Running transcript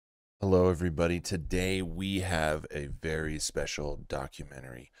Hello, everybody. Today we have a very special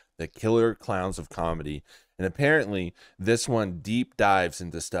documentary, The Killer Clowns of Comedy. And apparently this one deep dives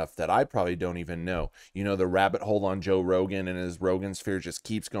into stuff that I probably don't even know. You know, the rabbit hole on Joe Rogan and his Rogan sphere just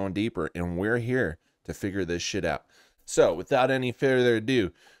keeps going deeper. And we're here to figure this shit out. So without any further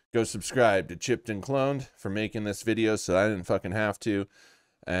ado, go subscribe to Chipped and Cloned for making this video so I didn't fucking have to.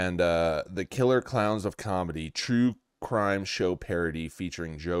 And The Killer Clowns of Comedy, true crime show parody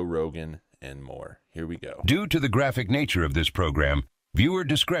featuring Joe Rogan and more. Here we go. Due to the graphic nature of this program, viewer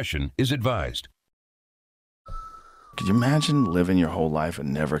discretion is advised. Could you imagine living your whole life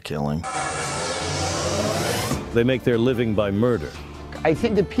and never killing? They make their living by murder. I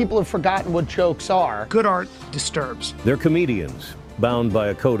think that people have forgotten what jokes are. Good art disturbs. They're comedians, bound by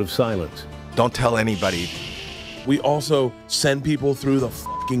a code of silence. Don't tell anybody. We also send people through the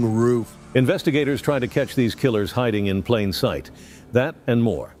fucking roof. Investigators try to catch these killers hiding in plain sight. That and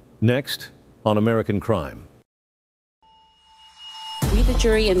more. Next on American Crime. We, the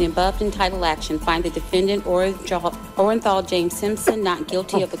jury, in the above entitled action, find the defendant, Orenthal James Simpson, not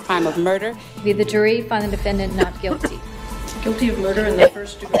guilty of the crime of murder. We, the jury, find the defendant not guilty. Guilty of murder in the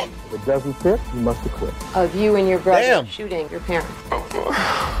first degree. If it doesn't fit, you must acquit. Of you and your brother shooting your parents. It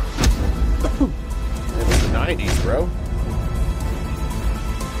was the 90s, bro.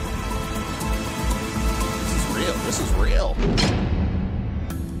 This is real.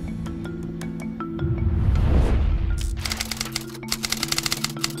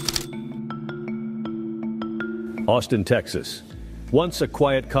 Austin, Texas. Once a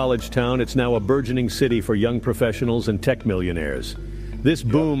quiet college town, it's now a burgeoning city for young professionals and tech millionaires. This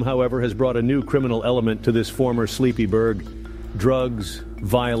boom, however, has brought a new criminal element to this former sleepy burg. Drugs,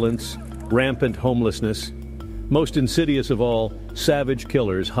 violence, rampant homelessness. Most insidious of all, savage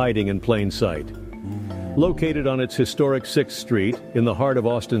killers hiding in plain sight. Located on its historic 6th Street, in the heart of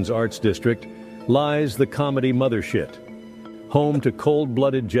Austin's Arts District, lies the comedy mothership, home to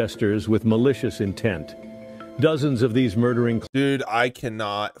cold-blooded jesters with malicious intent. Dozens of these murdering... Dude, I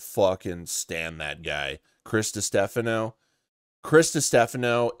cannot fucking stand that guy. Chris DiStefano. Chris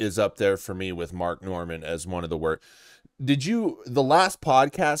DiStefano is up there for me with Mark Norman as one of the worst. Did you... The last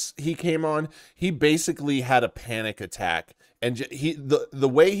podcast he came on, he basically had a panic attack. And the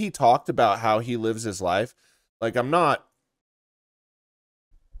way he talked about how he lives his life, like, I'm not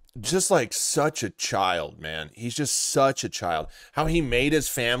just like such a child, man. He's just such a child. How he made his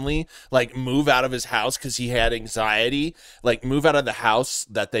family like move out of his house because he had anxiety, like move out of the house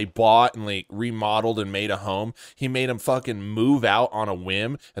that they bought and like remodeled and made a home. He made him fucking move out on a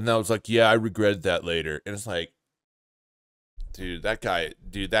whim. And then I was like, yeah, I regretted that later. And it's like, dude, that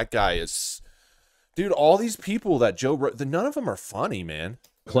guy is... Dude, all these people that none of them are funny, man.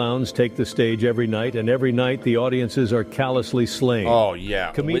 Clowns take the stage every night, and every night the audiences are callously slain. Oh,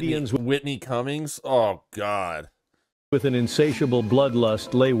 yeah. Comedians... Whitney Cummings? Oh, God. With an insatiable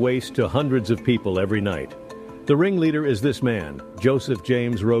bloodlust lay waste to hundreds of people every night. The ringleader is this man, Joseph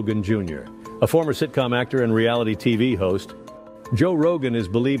James Rogan Jr., a former sitcom actor and reality TV host. Joe Rogan is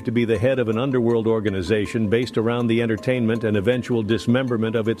believed to be the head of an underworld organization based around the entertainment and eventual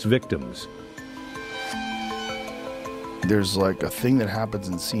dismemberment of its victims. There's like a thing that happens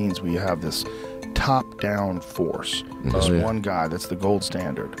in scenes where you have this top-down force. This one guy, that's the gold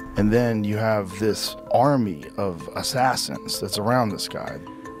standard. And then you have this army of assassins that's around this guy.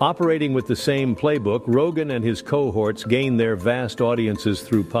 Operating with the same playbook, Rogan and his cohorts gain their vast audiences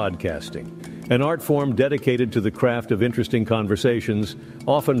through podcasting, an art form dedicated to the craft of interesting conversations,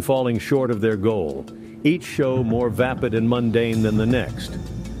 often falling short of their goal, each show more vapid and mundane than the next.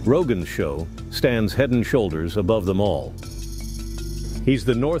 Rogan's show stands head and shoulders above them all. He's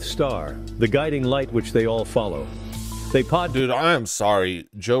the North Star, the guiding light which they all follow. Dude, I am sorry.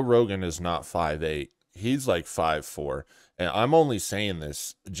 Joe Rogan is not 5'8". He's like 5'4". And I'm only saying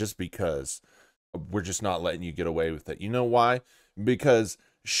this just because we're just not letting you get away with it. You know why? Because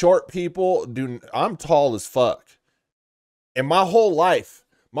short people I'm tall as fuck. And my whole life,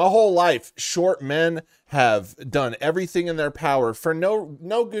 short men have done everything in their power for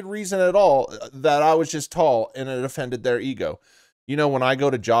no good reason at all that I was just tall and it offended their ego. You know, when I go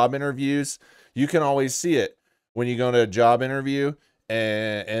to job interviews, you can always see it when you go to a job interview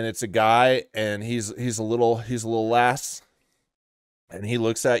and it's a guy and he's a little lass and he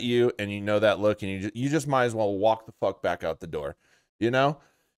looks at you and you know that look and you just might as well walk the fuck back out the door. You know,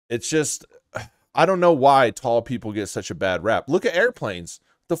 it's just, I don't know why tall people get such a bad rap. Look at airplanes.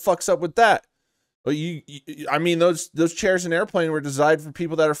 The fuck's up with that? Well, I mean, those chairs in airplane were designed for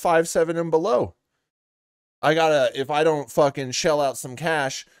people that are 5'7" and below. If I don't fucking shell out some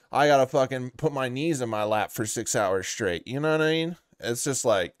cash, I gotta fucking put my knees in my lap for 6 hours straight. You know what I mean? It's just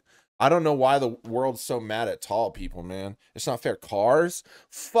like, I don't know why the world's so mad at tall people, man. It's not fair. Cars?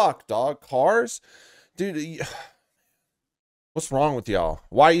 Fuck, dog. Cars? Dude, what's wrong with y'all?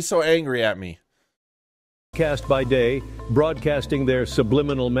 Why are you so angry at me? Cast by day, broadcasting their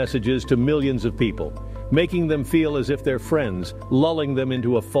subliminal messages to millions of people, making them feel as if they're friends, lulling them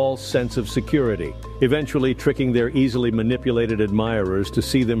into a false sense of security, eventually tricking their easily manipulated admirers to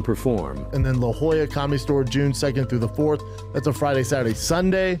see them perform. And then La Jolla Comedy Store, June 2nd through the 4th. That's a Friday, Saturday,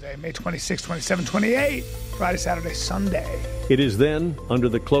 Sunday. May 26, 27, 28. Friday, Saturday, Sunday. It is then, under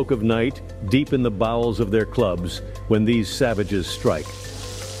the cloak of night, deep in the bowels of their clubs, when these savages strike.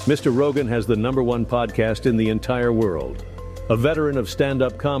 Mr. Rogan has the #1 podcast in the entire world. A veteran of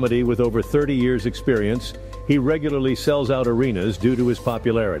stand-up comedy with over 30 years' experience, he regularly sells out arenas due to his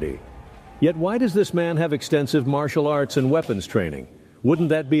popularity. Yet why does this man have extensive martial arts and weapons training? Wouldn't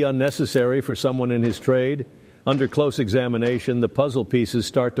that be unnecessary for someone in his trade? Under close examination, the puzzle pieces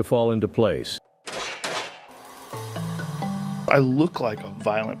start to fall into place. I look like a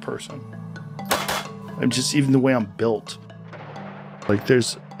violent person. I'm just, even the way I'm built. Like,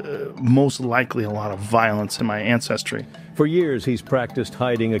 there's most likely a lot of violence in my ancestry. For years, he's practiced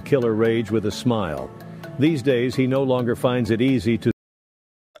hiding a killer rage with a smile. These days, he no longer finds it easy to...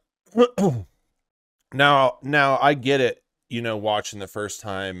 Now, I get it, you know, watching the first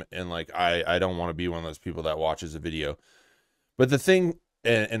time, and, like, I don't want to be one of those people that watches a video. But the thing,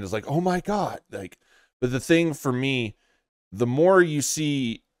 and it's like, oh, my God. Like, but the thing for me, the more you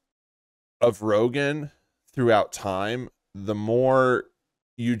see of Rogan throughout time, the more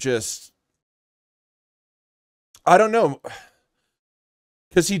you just, I don't know,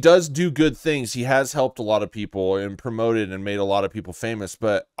 because he does do good things. He has helped a lot of people and promoted and made a lot of people famous,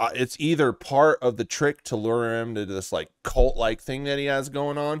 but it's either part of the trick to lure him to this like cult-like thing that he has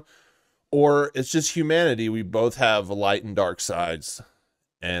going on, or it's just humanity. We both have light and dark sides,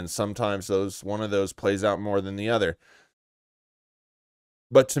 and sometimes one of those plays out more than the other.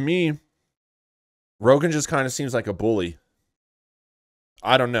 But to me, Rogan just kind of seems like a bully.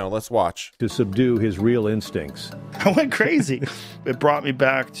 I don't know. Let's watch. To subdue his real instincts. I went crazy. It brought me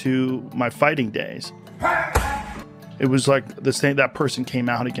back to my fighting days. It was like this thing, that person came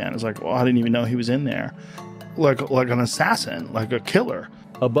out again. It's like, well, I didn't even know he was in there. Like an assassin, like a killer.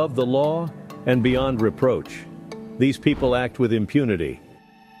 Above the law and beyond reproach, these people act with impunity.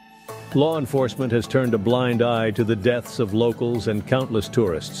 Law enforcement has turned a blind eye to the deaths of locals and countless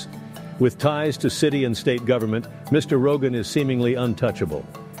tourists. With ties to city and state government, Mr. Rogan is seemingly untouchable.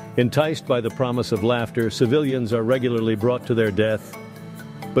 Enticed by the promise of laughter, civilians are regularly brought to their death.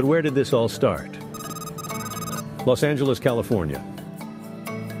 But where did this all start? Los Angeles, California.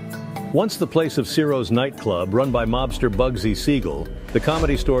 Once the place of Ciro's nightclub, run by mobster Bugsy Siegel, the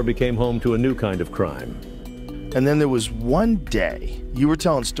Comedy Store became home to a new kind of crime. And then there was one day, you were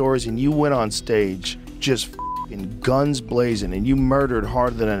telling stories and you went on stage just guns blazing, and you murdered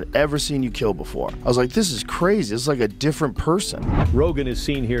harder than I'd ever seen you kill before. I was like, this is crazy. It's like a different person. Rogan is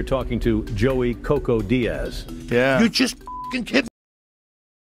seen here talking to Joey Coco Diaz. Yeah. You just f***ing kid.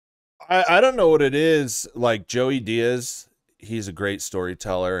 I don't know what it is. Like, Joey Diaz, he's a great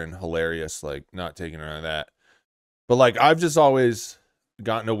storyteller and hilarious, like, not taking around that. But, like, I've just always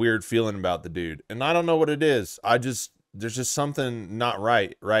gotten a weird feeling about the dude. And I don't know what it is. There's just something not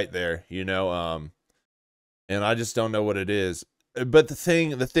right there, you know? And I just don't know what it is. But the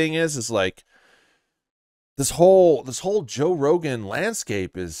thing is like this whole Joe Rogan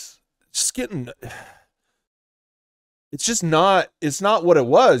landscape is just getting, it's not what it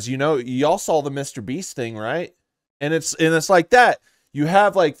was, you know. Y'all saw the Mr. Beast thing, right? And it's like that. You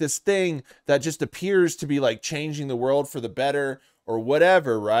have like this thing that just appears to be like changing the world for the better or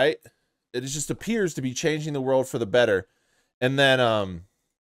whatever, right? It just appears to be changing the world for the better. And then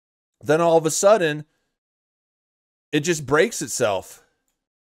all of a sudden it just breaks itself,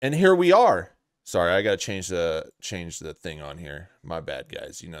 and here we are. Sorry, I gotta change the thing on here. My bad,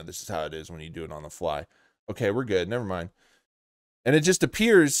 guys. You know, this is how it is when you do it on the fly. Okay, we're good. Never mind. And it just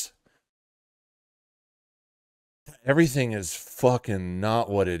appears everything is fucking not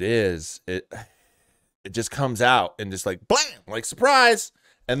what it is. It just comes out and just like blam, like surprise,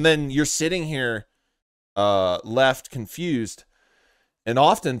 and then you're sitting here, left confused, and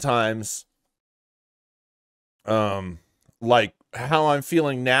oftentimes, like how I'm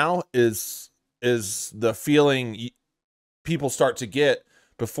feeling now is the feeling people start to get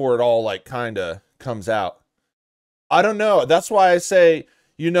before it all like kind of comes out. I don't know. That's why I say,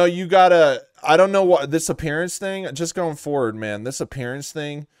 you know, you gotta, I don't know what this appearance thing, just going forward, man, this appearance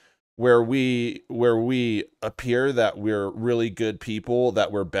thing where we appear that we're really good people,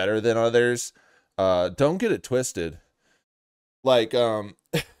 that we're better than others. Don't get it twisted. Like,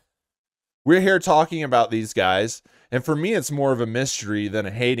 We're here talking about these guys, and for me, it's more of a mystery than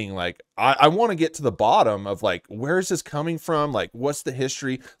a hating. Like, I want to get to the bottom of, like, where is this coming from? Like, what's the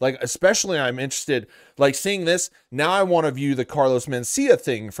history? Like, especially I'm interested, like, seeing this, now I want to view the Carlos Mencia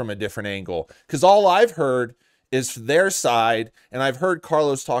thing from a different angle, because all I've heard is their side, and I've heard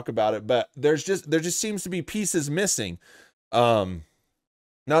Carlos talk about it, but there just seems to be pieces missing.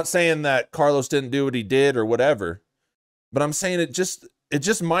 Not saying that Carlos didn't do what he did or whatever, but I'm saying it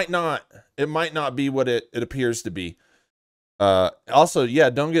just might not be what it appears to be. Also, yeah,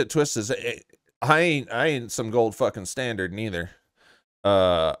 don't get twisted. I ain't some gold fucking standard neither.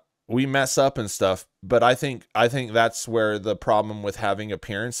 We mess up and stuff, but I think that's where the problem with having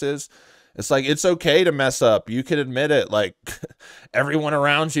appearances. It's like, it's okay to mess up. You can admit it. Like, everyone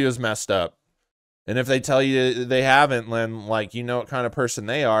around you is messed up. And if they tell you they haven't, then, like, you know what kind of person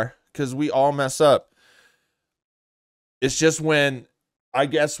they are, because we all mess up. It's just when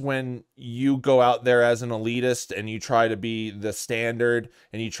you go out there as an elitist and you try to be the standard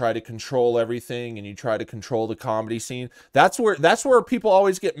and you try to control everything and you try to control the comedy scene, that's where people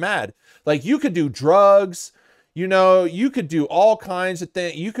always get mad. Like, you could do drugs, you know, you could do all kinds of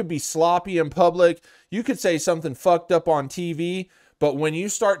things. You could be sloppy in public. You could say something fucked up on TV, but when you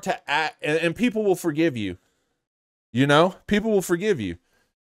start to act, and people will forgive you, you know, people will forgive you.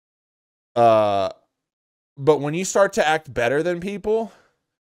 But when you start to act better than people,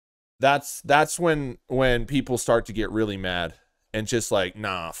 that's when people start to get really mad and just like,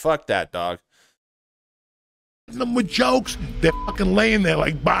 nah, fuck that, dog. Them with jokes, they're fucking laying there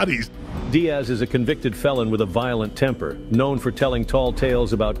like bodies. Diaz is a convicted felon with a violent temper, known for telling tall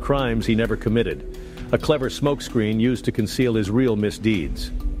tales about crimes he never committed. A clever smokescreen used to conceal his real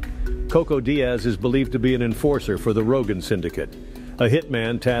misdeeds. Coco Diaz is believed to be an enforcer for the Rogan Syndicate, a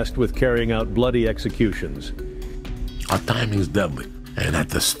hitman tasked with carrying out bloody executions. Our timing's deadly. And at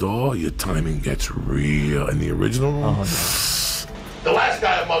the store, your timing gets real. In the original room, the last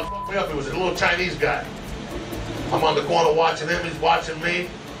guy that fucked me up, he was a little Chinese guy. I'm on the corner watching him, he's watching me.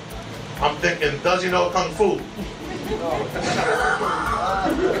 I'm thinking, does he know Kung Fu?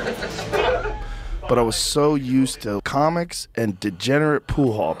 But I was so used to comics and degenerate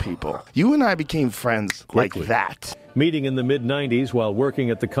pool hall people. You and I became friends quickly. Like that. Meeting in the mid-90s while working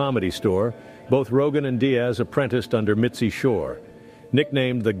at the Comedy Store, both Rogan and Diaz apprenticed under Mitzi Shore.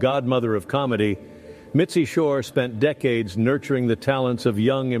 Nicknamed the godmother of comedy, Mitzi Shore spent decades nurturing the talents of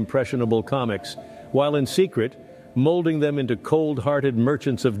young, impressionable comics, while in secret, molding them into cold-hearted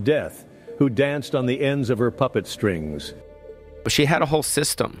merchants of death who danced on the ends of her puppet strings. She had a whole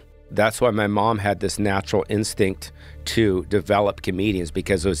system. That's why my mom had this natural instinct to develop comedians,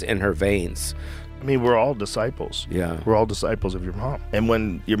 because it was in her veins. I mean, we're all disciples. Yeah. We're all disciples of your mom. And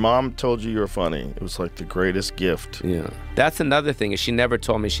when your mom told you were funny, it was like the greatest gift. Yeah. That's another thing, is she never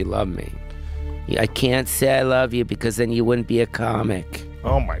told me she loved me. I can't say I love you because then you wouldn't be a comic.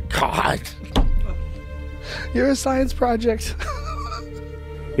 Oh my God. You're a science project.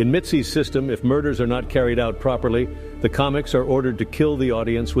 In Mitzi's system, if murders are not carried out properly, the comics are ordered to kill the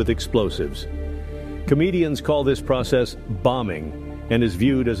audience with explosives. Comedians call this process bombing and is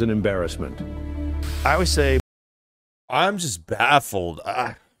viewed as an embarrassment. I always say, I'm just baffled.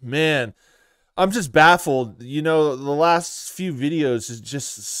 Man, I'm just baffled. You know, the last few videos is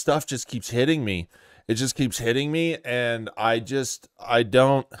just stuff just keeps hitting me. It just keeps hitting me, and I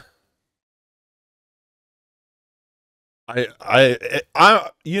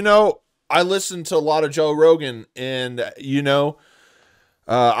you know, I listened to a lot of Joe Rogan, and you know,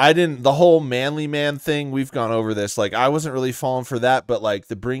 the whole manly man thing, we've gone over this. Like, I wasn't really falling for that, but like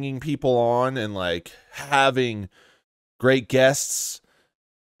the bringing people on and like having great guests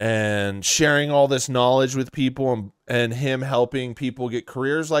and sharing all this knowledge with people and him helping people get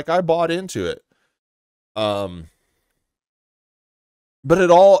careers, like I bought into it. But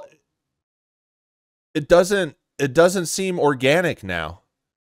it doesn't seem organic now.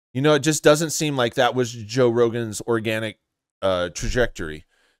 You know, it just doesn't seem like that was Joe Rogan's organic trajectory.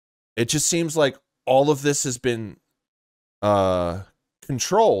 It just seems like all of this has been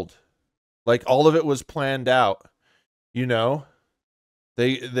controlled. Like all of it was planned out, you know?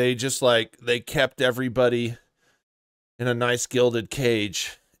 They just like, they kept everybody in a nice gilded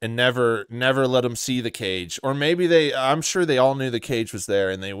cage and never let them see the cage. Or maybe I'm sure they all knew the cage was there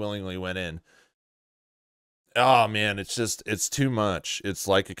and they willingly went in. Oh man, it's too much. It's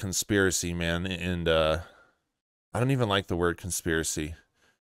like a conspiracy, man. And I don't even like the word conspiracy,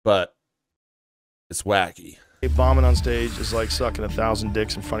 but it's wacky. Bombing on stage is like sucking 1,000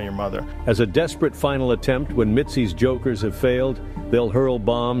 dicks in front of your mother. As a desperate final attempt, when Mitzi's jokers have failed, they'll hurl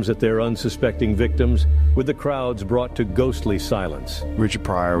bombs at their unsuspecting victims, with the crowds brought to ghostly silence. Richard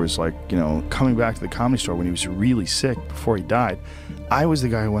Pryor was like, coming back to the Comedy Store when he was really sick before he died. I was the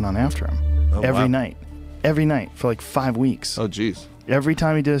guy who went on after him every night for like 5 weeks. Oh, geez. Every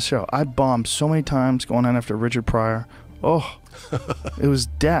time he did a show. I bombed so many times going on after Richard Pryor. Oh, it was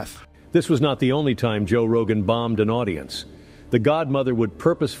death. This was not the only time Joe Rogan bombed an audience. The Godmother would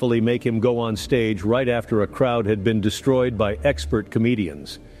purposefully make him go on stage right after a crowd had been destroyed by expert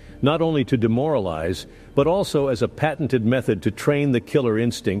comedians, not only to demoralize, but also as a patented method to train the killer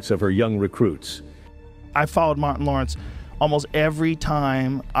instincts of her young recruits. I followed Martin Lawrence almost every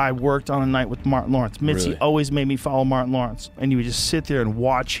time I worked on a night with Martin Lawrence. Mitzi always made me follow Martin Lawrence. And you would just sit there and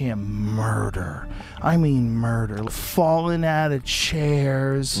watch him murder. I mean murder. Falling out of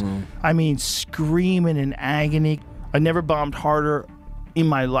chairs. I mean screaming in agony. I never bombed harder in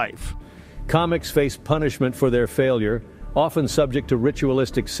my life. Comics face punishment for their failure, often subject to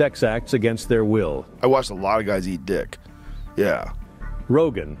ritualistic sex acts against their will. I watched a lot of guys eat dick. Yeah.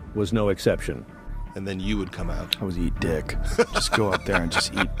 Rogan was no exception. And then you would come out. I was eat dick. Just go out there and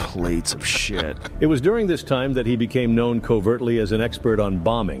just eat plates of shit. It was during this time that he became known covertly as an expert on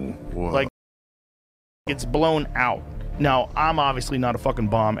bombing. Whoa. Like, it's blown out. Now, I'm obviously not a fucking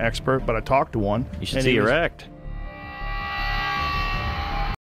bomb expert, but I talked to one. You should see your act.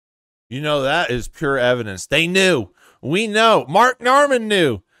 That is pure evidence. They knew. We know. Mark Norman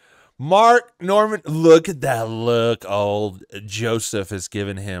knew. Mark Norman, look at that look old Joseph has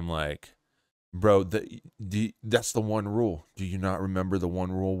given him, like... Bro, that's the one rule. Do you not remember the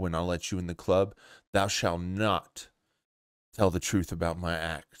one rule when I let you in the club? Thou shalt not tell the truth about my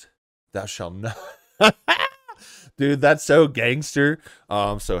act. Thou shalt not. Dude, that's so gangster.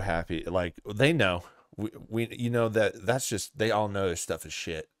 Oh, I'm so happy. Like, they know. We that's just, they all know this stuff is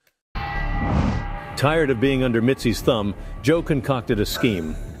shit. Tired of being under Mitzi's thumb, Joe concocted a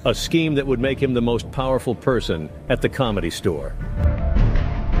scheme that would make him the most powerful person at the Comedy Store.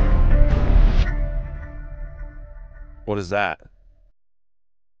 What is that?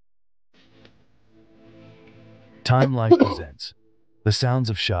 Time Life presents The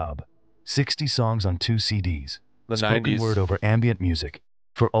Sounds of Shab. 60 songs on 2 CDs. The Spoken 90s. word over ambient music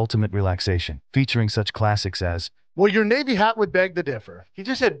for ultimate relaxation, featuring such classics as... Well, your Navy hat would beg the differ. He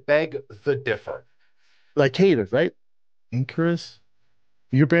just said beg the differ. Like haters, right? Icarus?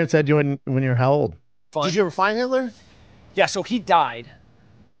 Your parents had you when you were how old? Did you ever find Hitler? Yeah, so he died.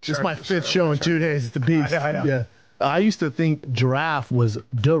 This is my 5th show in 2 days at the beach. I know. Yeah. I used to think giraffe was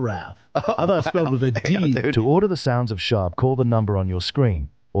giraffe. I thought it spelled with a D. To order The Sounds of Shab, call the number on your screen,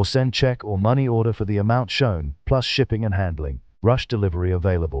 or send check or money order for the amount shown, plus shipping and handling. Rush delivery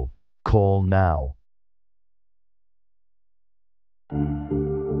available. Call now.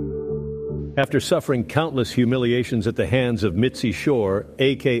 After suffering countless humiliations at the hands of Mitzi Shore,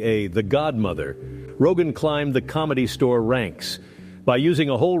 a.k.a. the Godmother, Rogan climbed the Comedy Store ranks by using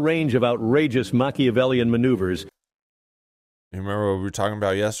a whole range of outrageous Machiavellian maneuvers. You remember what we were talking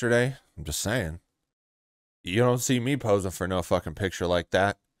about yesterday? I'm just saying. You don't see me posing for no fucking picture like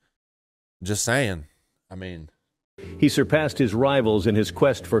that. Just saying. I mean... He surpassed his rivals in his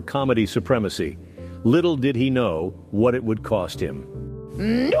quest for comedy supremacy. Little did he know what it would cost him.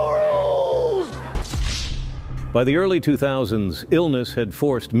 No! By the early 2000s, illness had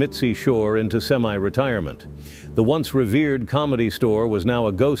forced Mitzi Shore into semi-retirement. The once revered Comedy Store was now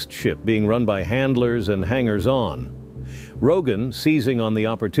a ghost ship being run by handlers and hangers-on. Rogan, seizing on the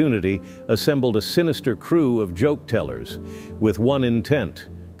opportunity, assembled a sinister crew of joke-tellers with one intent: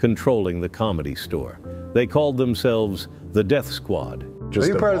 controlling the Comedy Store. They called themselves the Death Squad. Are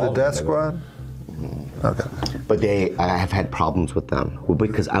you part of the Death Squad? Okay. But I have had problems with them. Well,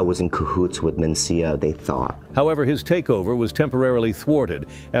 because I was in cahoots with Mencia, they thought. However, his takeover was temporarily thwarted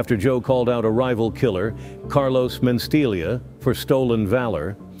after Joe called out a rival killer, Carlos Mencia, for stolen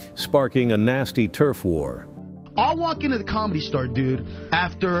valor, sparking a nasty turf war. I'll walk into the Comedy Store, dude,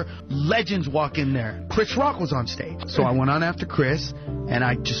 after legends walk in there. Chris Rock was on stage. So I went on after Chris, and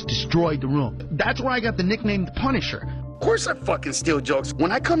I just destroyed the room. That's where I got the nickname The Punisher. Of course I fucking steal jokes. When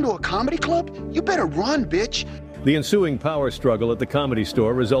I come to a comedy club, you better run, bitch. The ensuing power struggle at the Comedy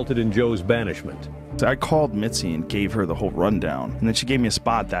Store resulted in Joe's banishment. So I called Mitzi and gave her the whole rundown, and then she gave me a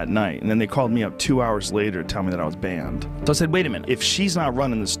spot that night, and then they called me up 2 hours later to tell me that I was banned. So I said, wait a minute, if she's not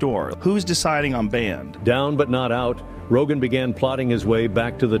running the store, who's deciding I'm banned? Down but not out, Rogan began plotting his way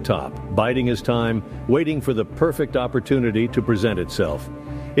back to the top, biding his time, waiting for the perfect opportunity to present itself.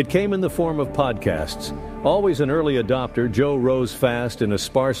 It came in the form of podcasts. Always an early adopter, Joe rose fast in a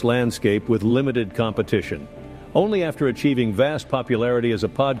sparse landscape with limited competition. Only after achieving vast popularity as a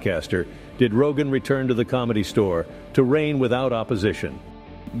podcaster did Rogan return to the Comedy Store to reign without opposition.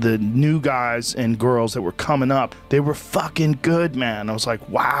 The new guys and girls that were coming up, they were fucking good, man. I was like,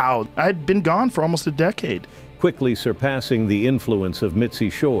 wow. I'd been gone for almost a decade. Quickly surpassing the influence of Mitzi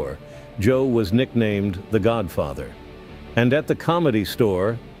Shore, Joe was nicknamed the Godfather. And at the Comedy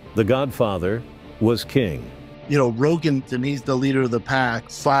Store, the Godfather was king. You know, Rogan, and he's the leader of the pack.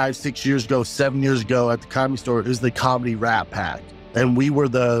 5, 6 years ago, 7 years ago at the Comedy Store, it was the Comedy Rat Pack. And we were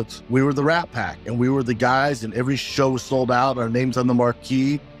the Rat Pack, and we were the guys, and every show was sold out. Our name's on the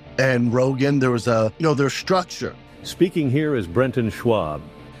marquee. And Rogan, there was there's structure. Speaking here is Brenton Schwab,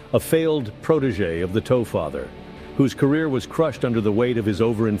 a failed protege of the Toe Father, whose career was crushed under the weight of his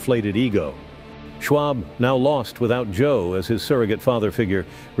overinflated ego. Schwab, now lost without Joe as his surrogate father figure,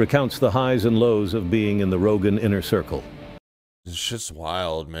 recounts the highs and lows of being in the Rogan inner circle. It's just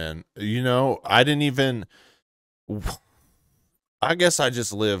wild, man. You know, I guess I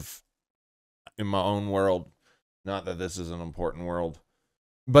just live in my own world. Not that this is an important world,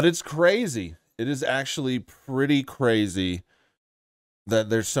 but it's crazy. It is actually pretty crazy that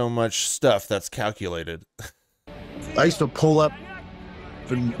there's so much stuff that's calculated. I used to pull up,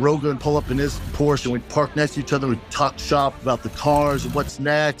 and Rogan would pull up in his Porsche, and we'd park next to each other, we'd talk shop about the cars and what's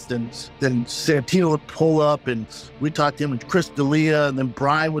next, and then Santino would pull up, and we'd talk to him, and Chris D'Elia, and then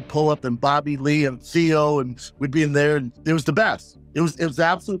Brian would pull up, and Bobby Lee, and Theo, and we'd be in there, and it was the best. It was the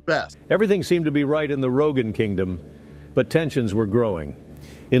absolute best. Everything seemed to be right in the Rogan kingdom, but tensions were growing.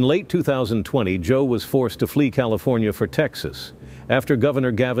 In late 2020, Joe was forced to flee California for Texas after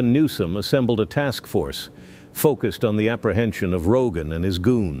Governor Gavin Newsom assembled a task force focused on the apprehension of Rogan and his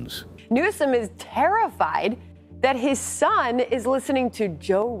goons. Newsom is terrified that his son is listening to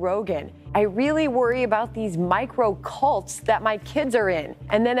Joe Rogan. I really worry about these micro cults that my kids are in.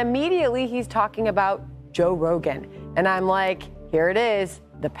 And then immediately he's talking about Joe Rogan. And I'm like, here it is,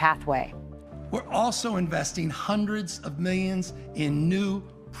 the pathway. We're also investing hundreds of millions in new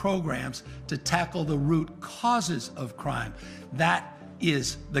programs to tackle the root causes of crime. That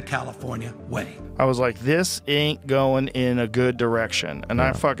is the California way. I was like, this ain't going in a good direction, and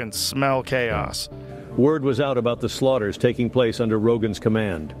I fucking smell chaos. Word was out about the slaughters taking place under Rogan's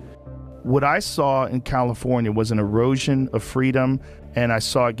command. What I saw in California was an erosion of freedom, and I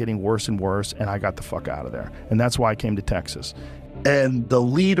saw it getting worse and worse, and I got the fuck out of there. And that's why I came to Texas. And the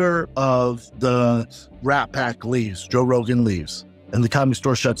leader of the Rat Pack leaves, Joe Rogan leaves, and the Comedy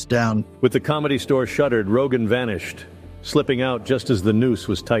Store shuts down. With the Comedy Store shuttered, Rogan vanished, slipping out just as the noose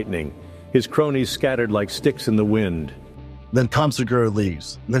was tightening. His cronies scattered like sticks in the wind. Then Tom Segura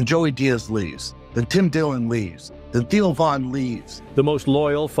leaves. Then Joey Diaz leaves. Then Tim Dillon leaves. Then Theo Vaughn leaves. The most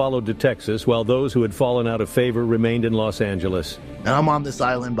loyal followed to Texas, while those who had fallen out of favor remained in Los Angeles. And I'm on this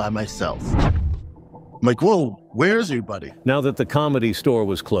island by myself. I'm like, whoa, where's everybody? Now that the Comedy Store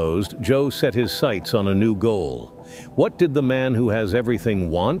was closed, Joe set his sights on a new goal. What did the man who has everything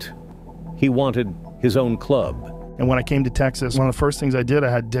want? He wanted his own club. And when I came to Texas, one of the first things I did,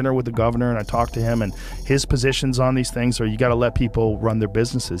 I had dinner with the governor and I talked to him, and his positions on these things are you got to let people run their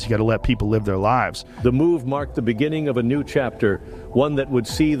businesses. You got to let people live their lives. The move marked the beginning of a new chapter, one that would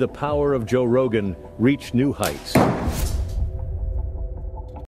see the power of Joe Rogan reach new heights.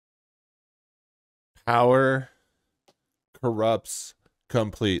 Power corrupts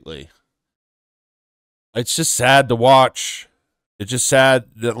completely. It's just sad to watch. It's just sad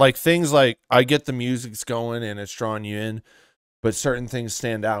that, like, things like, I get the music's going and it's drawing you in, but certain things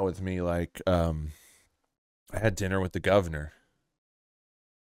stand out with me. Like, I had dinner with the governor.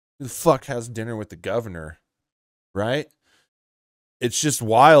 Who the fuck has dinner with the governor? Right? It's just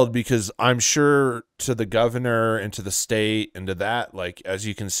wild because I'm sure to the governor and to the state and to that, like, as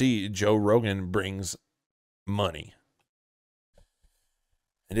you can see, Joe Rogan brings money.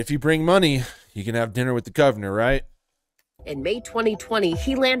 And if you bring money, you can have dinner with the governor, right? In May 2020,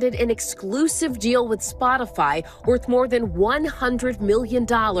 he landed an exclusive deal with Spotify worth more than $100 million,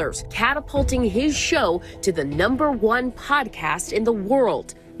 catapulting his show to the #1 podcast in the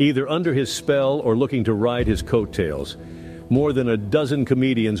world. Either under his spell or looking to ride his coattails, more than a dozen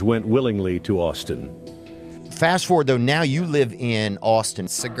comedians went willingly to Austin. Fast forward, though, now you live in Austin.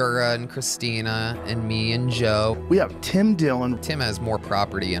 Segura and Christina and me and Joe. We have Tim Dillon. Tim has more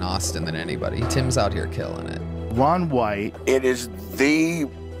property in Austin than anybody. Tim's out here killing it. Ron White. It is the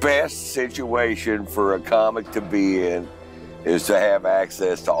best situation for a comic to be in, is to have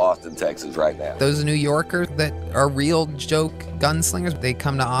access to Austin, Texas right now. Those New Yorkers that are real joke gunslingers, they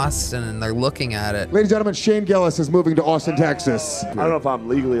come to Austin and they're looking at it. Ladies and gentlemen, Shane Gillis is moving to Austin, Texas. I don't know if I'm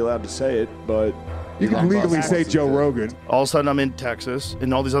legally allowed to say it, but You can legally say Joe Rogan. All of a sudden, I'm in Texas,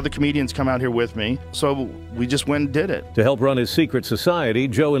 and all these other comedians come out here with me. So we just went and did it. To help run his secret society,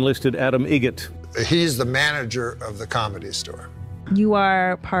 Joe enlisted Adam Egget. He's the manager of the Comedy Store. You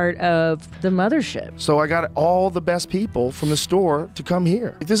are part of the mothership. So I got all the best people from the store to come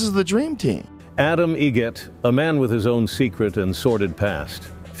here. This is the dream team. Adam Egget, a man with his own secret and sordid past,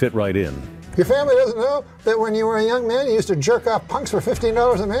 fit right in. Your family doesn't know that when you were a young man, you used to jerk off punks for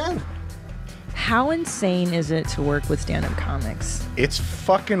 $15 a man? How insane is it to work with stand-up comics? It's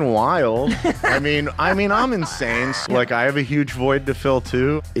fucking wild. I mean, I'm insane. Like, I have a huge void to fill,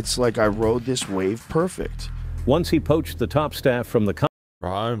 too. It's like I rode this wave perfect. Once he poached the top staff from the...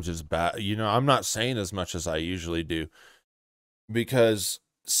 Bro, I'm just bad. You know, I'm not saying as much as I usually do. Because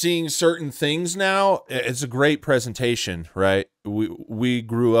seeing certain things now, it's a great presentation, right? We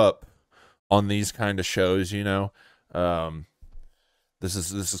grew up on these kind of shows, you know. This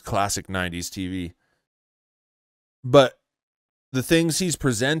is classic 90s TV. But the things he's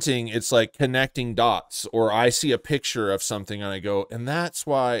presenting, it's like connecting dots, or I see a picture of something and I go, and that's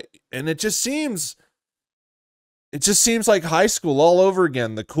why, and it just seems like high school all over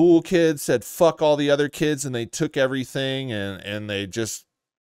again. The cool kids said fuck all the other kids and they took everything and they just,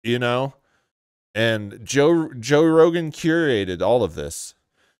 you know, and Joe Rogan curated all of this.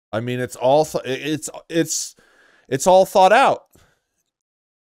 I mean, it's all thought out.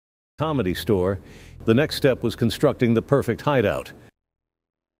 Comedy Store. The next step was constructing the perfect hideout.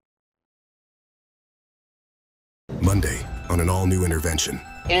 Monday on an all-new intervention.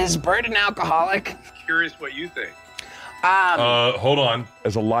 Is Bert an alcoholic? Curious what you think. Hold on.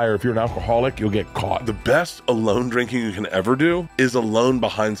 As a liar, if you're an alcoholic, you'll get caught. The best alone drinking you can ever do is alone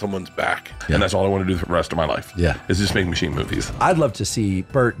behind someone's back. Yeah. And that's all I want to do for the rest of my life. Yeah. Is just make machine movies. I'd love to see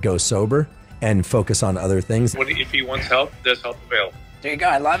Bert go sober and focus on other things. If he wants help, there's help available. There you go.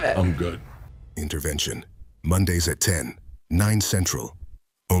 I love it. I'm good. Intervention. Mondays at 10, 9 Central.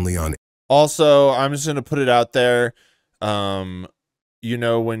 Only on... Also, I'm just going to put it out there. You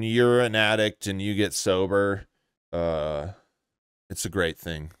know, when you're an addict and you get sober, it's a great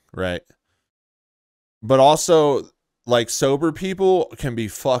thing, right? But also, like, sober people can be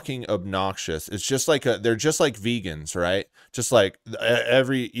fucking obnoxious. It's just like they're just like vegans, right? Just like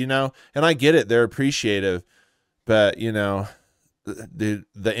you know, and I get it. They're appreciative, but you know, the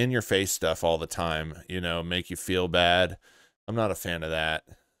in your face stuff all the time, you know, make you feel bad. I'm not a fan of that.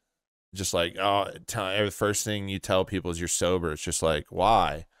 Just like, the first thing you tell people is you're sober. It's just like,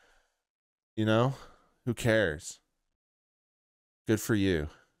 why? You know, who cares? Good for you.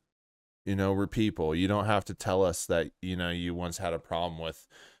 You know, we're people. You don't have to tell us that, you know, you once had a problem with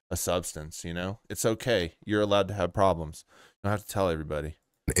a substance, you know? It's okay. You're allowed to have problems. You don't have to tell everybody.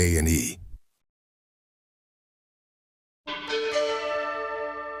 A&E.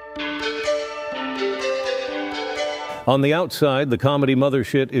 On the outside, the comedy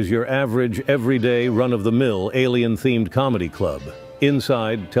mothership is your average, everyday, run-of-the-mill, alien-themed comedy club.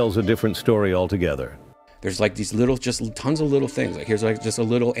 Inside tells a different story altogether. There's like these little, just tons of little things. Like here's like just a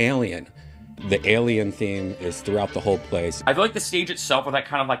little alien. The alien theme is throughout the whole place. I feel like the stage itself with that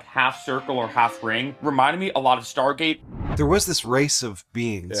kind of like half circle or half ring reminded me a lot of Stargate. There was this race of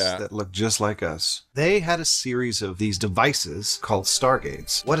beings that looked just like us. They had a series of these devices called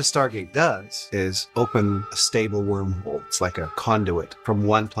Stargates. What a Stargate does is open a stable wormhole. It's like a conduit from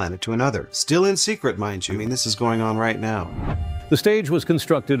one planet to another. Still in secret, mind you. I mean, this is going on right now. The stage was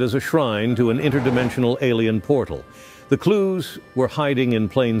constructed as a shrine to an interdimensional alien portal. The clues were hiding in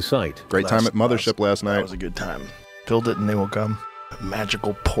plain sight. Great time at Mothership last night. That was a good time. Build it and they will come. A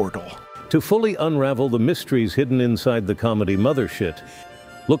magical portal. To fully unravel the mysteries hidden inside the comedy mothership,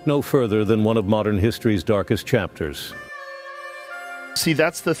 look no further than one of modern history's darkest chapters. See,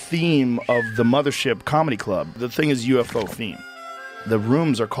 that's the theme of the Mothership Comedy Club. The thing is UFO theme. The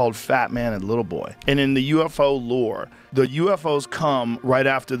rooms are called Fat Man and Little Boy. And in the UFO lore, the UFOs come right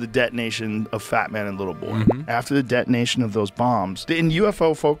after the detonation of Fat Man and Little Boy. Mm-hmm. After the detonation of those bombs. In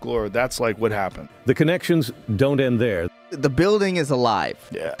UFO folklore, that's like what happened. The connections don't end there. The building is alive.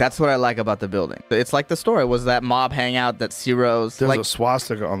 Yeah. That's what I like about the building. It's like the story was that mob hangout, that Ciro's. There's a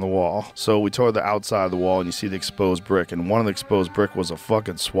swastika on the wall. So we tore the outside of the wall and you see the exposed brick. And one of the exposed brick was a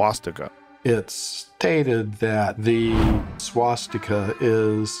fucking swastika. It's stated that the swastika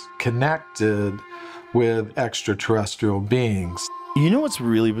is connected with extraterrestrial beings. You know what's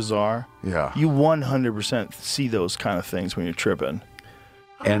really bizarre? Yeah. You 100% see those kind of things when you're tripping.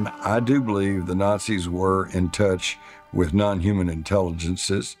 And I do believe the Nazis were in touch with non-human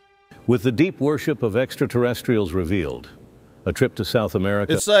intelligences. With the deep worship of extraterrestrials revealed, a trip to South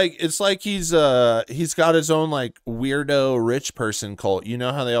America. It's like he's got his own like weirdo rich person cult. You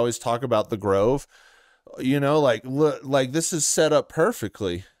know how they always talk about the Grove? You know, like, look, like this is set up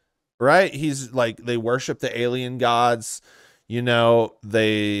perfectly, right? He's like, they worship the alien gods, you know,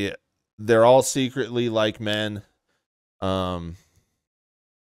 they're all secretly like men. And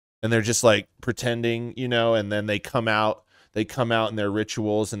they're just like pretending, you know, and then they come out in their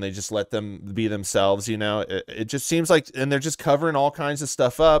rituals and they just let them be themselves, you know. It just seems like, and they're just covering all kinds of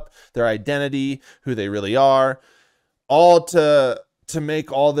stuff up, their identity, who they really are, all to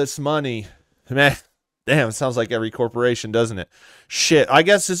make all this money. Man, damn, it sounds like every corporation, doesn't it? Shit, I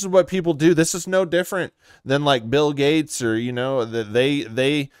guess this is what people do. This is no different than like Bill Gates, or, you know, that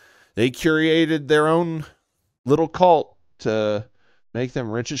they curated their own little cult to make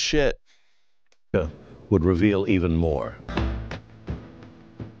them rich as shit. Would reveal even more.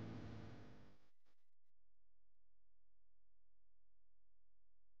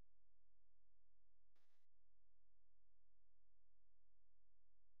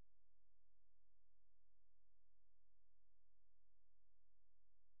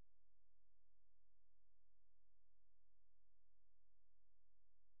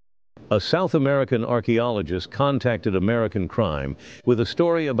 A South American archaeologist contacted American Crime with a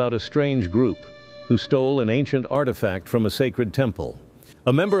story about a strange group who stole an ancient artifact from a sacred temple.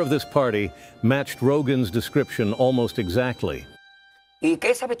 A member of this party matched Rogan's description almost exactly.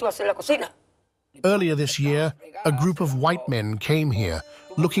 Earlier this year, a group of white men came here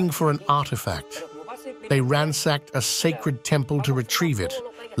looking for an artifact. They ransacked a sacred temple to retrieve it.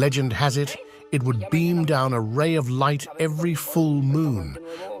 Legend has it, it would beam down a ray of light every full moon.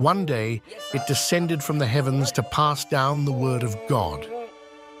 One day, it descended from the heavens to pass down the word of God.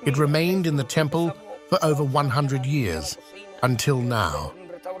 It remained in the temple for over 100 years, until now.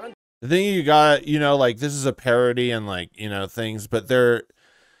 The thing you got, you know, like, this is a parody and, like, you know, things, but they're,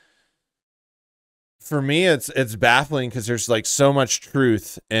 for me, it's baffling because there's, like, so much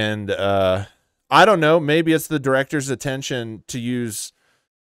truth. And I don't know, maybe it's the director's attention to use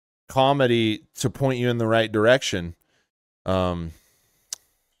comedy to point you in the right direction. You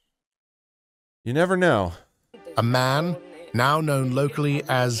never know. A man, now known locally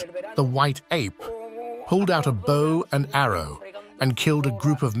as the White Ape, pulled out a bow and arrow and killed a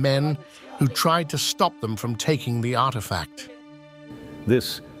group of men who tried to stop them from taking the artifact.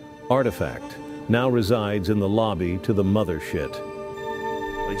 This artifact now resides in the lobby to the mothership.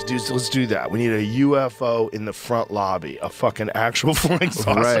 Let's do that. We need a UFO in the front lobby, a fucking actual flying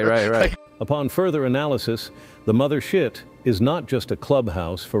saucer. Right. Upon further analysis, the mothership is not just a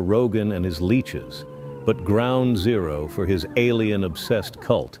clubhouse for Rogan and his leeches, but ground zero for his alien-obsessed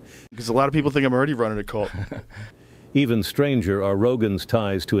cult. Because a lot of people think I'm already running a cult. Even stranger are Rogan's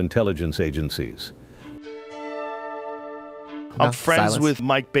ties to intelligence agencies. I'm friends with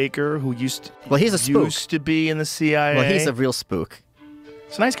Mike Baker, who used he's a spook. Used to be in the CIA. Well, he's a real spook.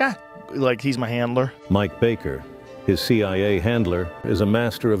 He's a nice guy. Like, he's my handler. Mike Baker, his CIA handler, is a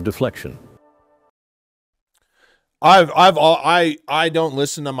master of deflection. I don't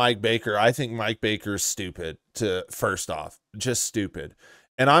listen to Mike Baker. I think Mike Baker's stupid, first off, just stupid.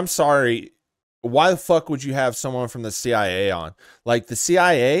 And I'm sorry, why the fuck would you have someone from the CIA on? Like, the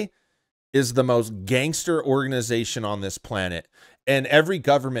CIA is the most gangster organization on this planet, and every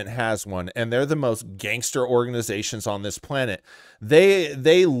government has one, and they're the most gangster organizations on this planet.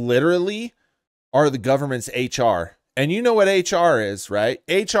 They literally are the government's HR. And you know what HR is, right?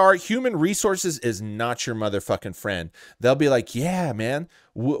 HR, human resources, is not your motherfucking friend. They'll be like, yeah, man,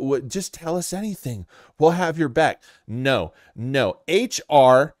 just tell us anything. We'll have your back. No.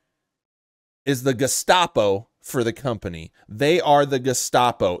 HR is the Gestapo for the company. They are the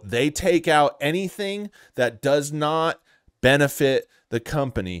Gestapo. They take out anything that does not benefit the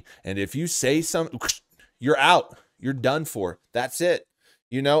company. And if you say something, you're out. You're done for. That's it.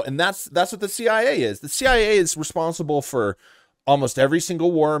 You know, and that's what the CIA is. The CIA is responsible for almost every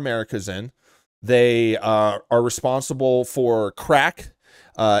single war America's in. They are responsible for crack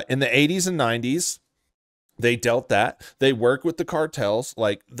in the 80s and 90s. They dealt that. They work with the cartels.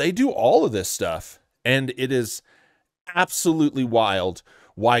 Like, they do all of this stuff. And it is absolutely wild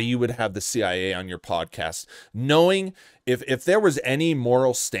why you would have the CIA on your podcast. Knowing if there was any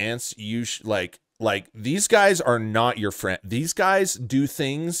moral stance, you like these guys are not your friend. These guys do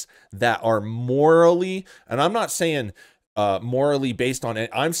things that are morally, and I'm not saying morally based on it.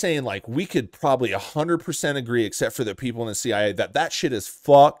 I'm saying, like, we could probably 100% agree, except for the people in the CIA, that shit is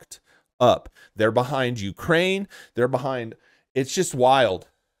fucked up. They're behind Ukraine. They're behind. It's just wild.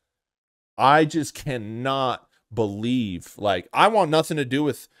 I just cannot believe. Like, I want nothing to do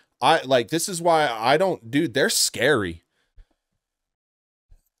with. This is why I don't. Dude, they're scary.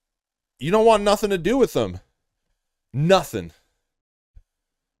 You don't want nothing to do with them. Nothing.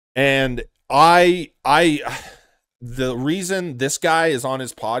 And the reason this guy is on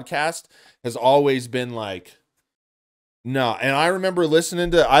his podcast has always been like, no. And I remember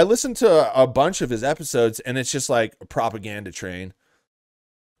listened to a bunch of his episodes, and it's just like a propaganda train.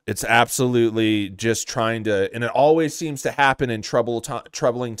 It's absolutely just trying to, and it always seems to happen in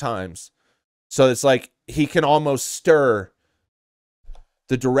troubling times. So it's like he can almost stir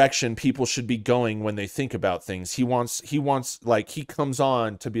the direction people should be going when they think about things. He wants like, he comes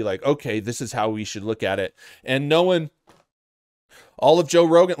on to be like, okay, this is how we should look at it. And knowing all of Joe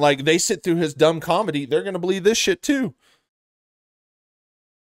Rogan, like, they sit through his dumb comedy, they're going to believe this shit too.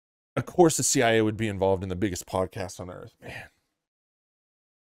 Of course the CIA would be involved in the biggest podcast on earth, man.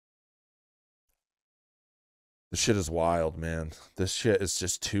 This shit is wild, man. This shit is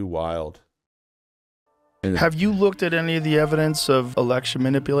just too wild. Have you looked at any of the evidence of election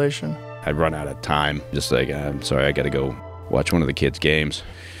manipulation? I'd run out of time. Just like, I'm sorry, I got to go watch one of the kids' games.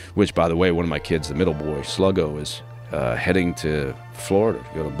 Which, by the way, one of my kids, the middle boy, Sluggo, is heading to Florida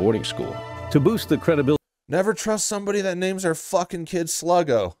to go to boarding school. To boost the credibility. Never trust somebody that names their fucking kid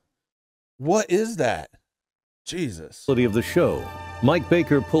Sluggo. What is that? Jesus. Of the show, Mike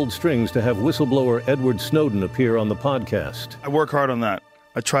Baker pulled strings to have whistleblower Edward Snowden appear on the podcast. I work hard on that.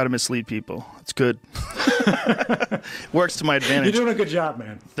 I try to mislead people. It's good. Works to my advantage. You're doing a good job,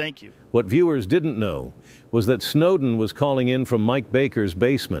 man. Thank you. What viewers didn't know was that Snowden was calling in from Mike Baker's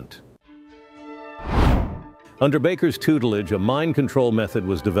basement. Under Baker's tutelage, a mind control method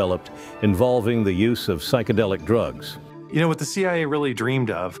was developed involving the use of psychedelic drugs. You know, what the CIA really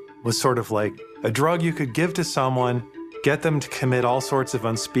dreamed of was sort of like a drug you could give to someone, get them to commit all sorts of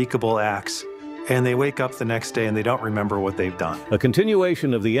unspeakable acts, and they wake up the next day and they don't remember what they've done. A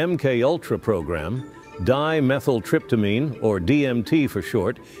continuation of the MK Ultra program, dimethyltryptamine, or DMT for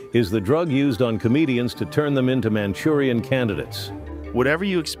short, is the drug used on comedians to turn them into Manchurian candidates. Whatever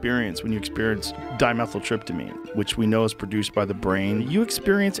you experience when you experience dimethyltryptamine, which we know is produced by the brain, you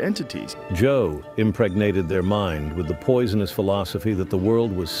experience entities. Joe impregnated their mind with the poisonous philosophy that the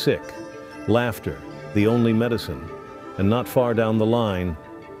world was sick, laughter, the only medicine, and not far down the line,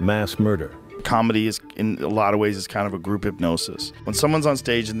 mass murder. Comedy is, in a lot of ways, is kind of a group hypnosis. When someone's on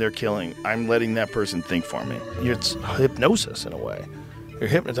stage and they're killing, I'm letting that person think for me. It's hypnosis in a way. You're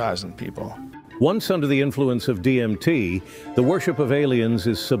hypnotizing people. Once under the influence of DMT, the worship of aliens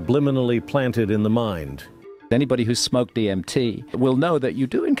is subliminally planted in the mind. Anybody who's smoked DMT will know that you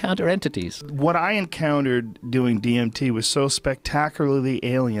do encounter entities. What I encountered doing DMT was so spectacularly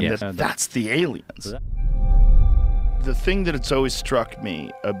alien that that's the aliens. The thing that it's always struck me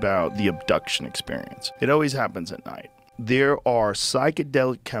about the abduction experience, it always happens at night. There are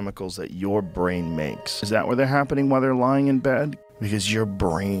psychedelic chemicals that your brain makes. Is that where they're happening while they're lying in bed? Because your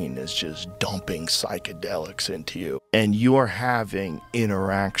brain is just dumping psychedelics into you. And you are having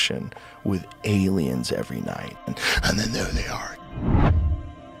interaction with aliens every night. And then there they are.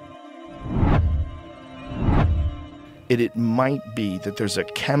 It might be that there's a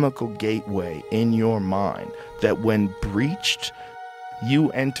chemical gateway in your mind that when breached,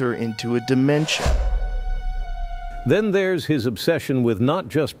 you enter into a dimension. Then there's his obsession with not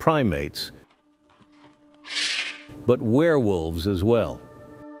just primates, but werewolves as well.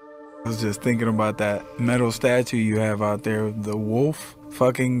 I was just thinking about that metal statue you have out there, the wolf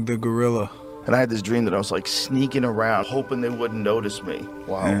fucking the gorilla. And I had this dream that I was like sneaking around, hoping they wouldn't notice me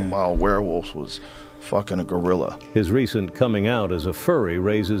while werewolves was fucking a gorilla. His recent coming out as a furry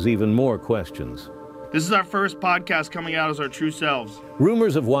raises even more questions. This is our first podcast coming out as our true selves.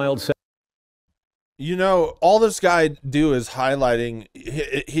 Rumors of wild sex. You know, all this guy do is highlighting,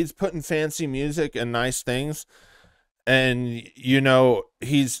 he's putting fancy music and nice things. And, you know,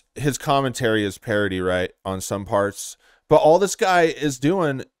 his commentary is parody, right, on some parts. But all this guy is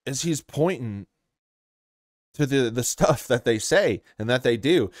doing is he's pointing to the stuff that they say and that they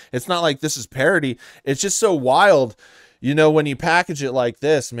do. It's not like this is parody. It's just so wild. You know, when you package it like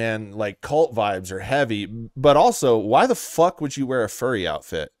this, man, like cult vibes are heavy. But also, why the fuck would you wear a furry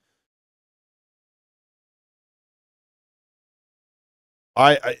outfit?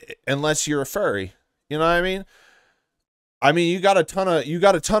 Unless you're a furry. You know what I mean? I mean, you got a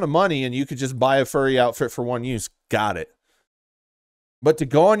ton of money and you could just buy a furry outfit for one use. Got it. But to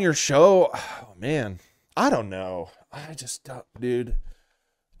go on your show, oh man, I don't know. I just don't, dude.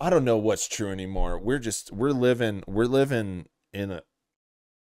 I don't know what's true anymore. We're living in a.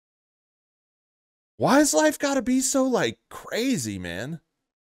 Why has life got to be so like crazy, man?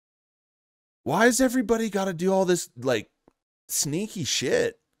 Why has everybody got to do all this like sneaky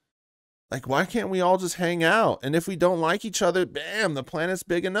shit? Like, why can't we all just hang out? And if we don't like each other, bam, the planet's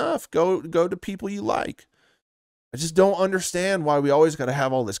big enough. Go to people you like. I just don't understand why we always got to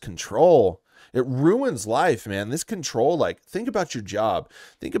have all this control. It ruins life, man. This control, like, think about your job.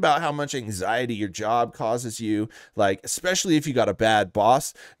 Think about how much anxiety your job causes you, like, especially if you got a bad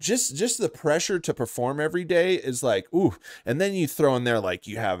boss. Just the pressure to perform every day is like, ooh. And then you throw in there, like,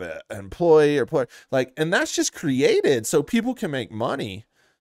 you have an employee or like, and that's just created so people can make money.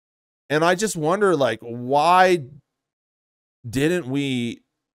 And I just wonder, like, why didn't we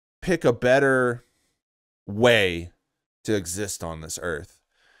pick a better way to exist on this earth?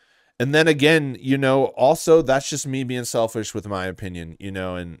 And then again, you know, also that's just me being selfish with my opinion, you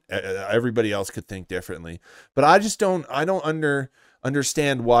know, and everybody else could think differently. But I just don't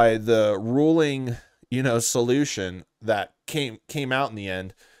understand why the ruling, you know, solution that came out in the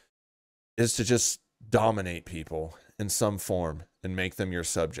end is to just dominate people in some form and make them your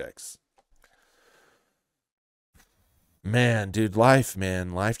subjects. Man, dude, life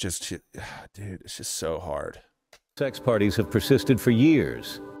just, dude, it's just so hard. Sex parties have persisted for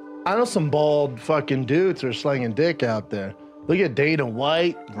years. I know some bald fucking dudes are slinging dick out there. Look at Dana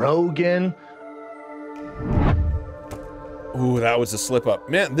White, Rogan. Ooh, that was a slip up.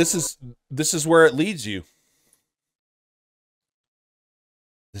 Man, this is where it leads you.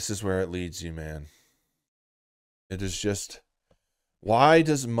 This is where it leads you, man. It is just, why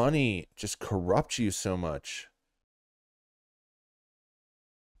does money just corrupt you so much?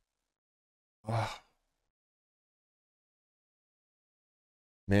 Oh.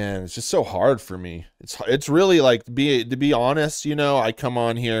 Man, it's just so hard for me. It's really like, to be honest, you know, I come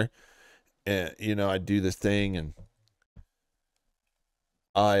on here and, you know, I do this thing and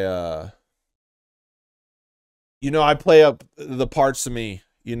you know, I play up the parts of me,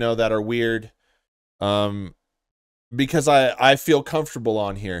 you know, that are weird, because I feel comfortable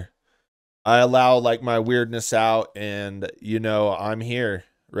on here. I allow like my weirdness out and, you know, I'm here,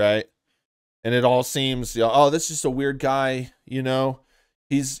 right? And it all seems, you know, oh, this is just a weird guy, you know,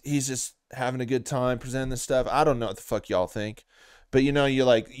 he's just having a good time presenting this stuff. I don't know what the fuck y'all think, but you know, you're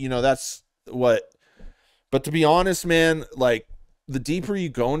like, you know, that's what, but to be honest, man, like the deeper you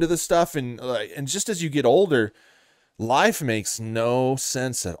go into this stuff and just as you get older, life makes no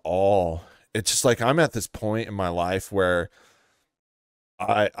sense at all. It's just like, I'm at this point in my life where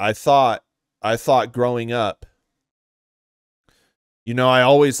I thought growing up, you know, I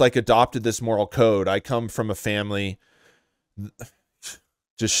always like adopted this moral code. I come from a family,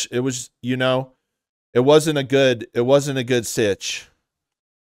 just, it was, you know, it wasn't a good sitch.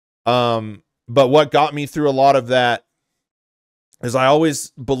 But what got me through a lot of that is I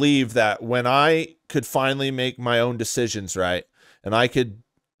always believed that when I could finally make my own decisions, right, and I could,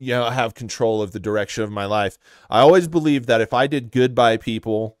 you know, have control of the direction of my life, I always believed that if I did good by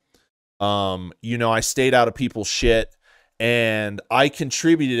people, you know, I stayed out of people's shit, and I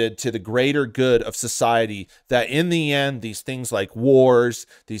contributed to the greater good of society, that in the end, these things like wars,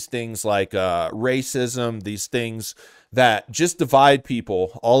 these things like racism, these things that just divide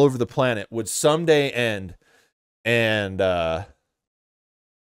people all over the planet would someday end. And,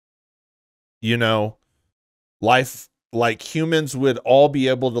 you know, life, like humans would all be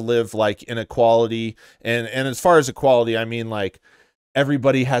able to live like in equality. And as far as equality, I mean, like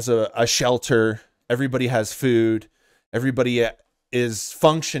everybody has a shelter, everybody has food, everybody is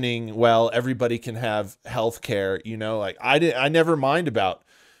functioning well, everybody can have health care, you know, like I never mind about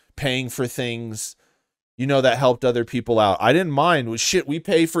paying for things, you know, that helped other people out. I didn't mind with shit. We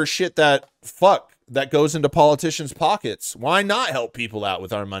pay for shit that goes into politicians' pockets. Why not help people out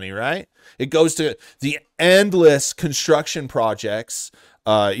with our money, right? It goes to the endless construction projects,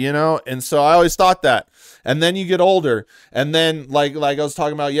 you know, and so I always thought that. And then you get older, and then like I was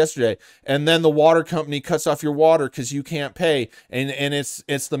talking about yesterday, and then the water company cuts off your water because you can't pay, and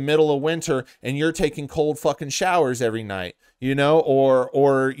it's the middle of winter, and you're taking cold fucking showers every night, you know,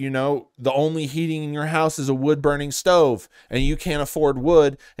 or you know, the only heating in your house is a wood burning stove, and you can't afford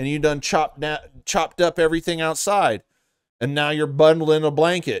wood, and you done chopped up everything outside, and now you're bundled in a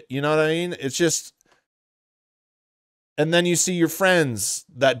blanket, you know what I mean? It's just, and then you see your friends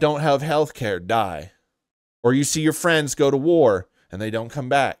that don't have health care die. Or you see your friends go to war and they don't come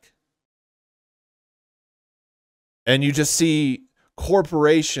back. And you just see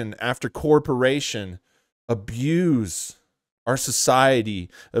corporation after corporation abuse our society,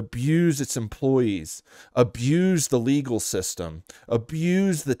 abuse its employees, abuse the legal system,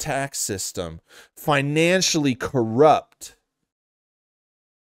 abuse the tax system, financially corrupt,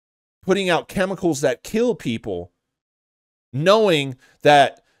 putting out chemicals that kill people, knowing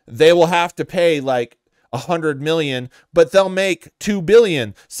that they will have to pay like 100 million, but they'll make 2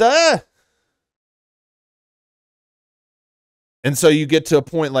 billion. So And so you get to a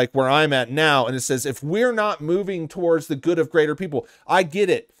point like where I'm at now, and it says, if we're not moving towards the good of greater people, I get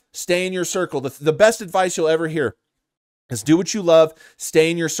it. Stay in your circle. The best advice you'll ever hear is do what you love, stay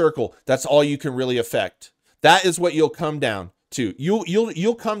in your circle. That's all you can really affect. That is what you'll come down to.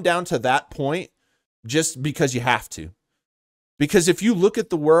 You'll come down to that point just because you have to. Because if you look at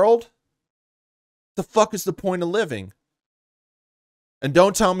the world, the fuck is the point of living? And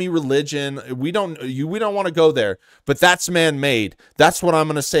don't tell me religion. We don't want to go there, but that's man-made. That's what I'm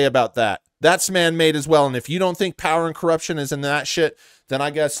going to say about that. That's man-made as well. And if you don't think power and corruption is in that shit, then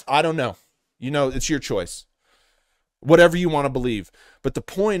I guess, I don't know. You know, it's your choice. Whatever you want to believe. But the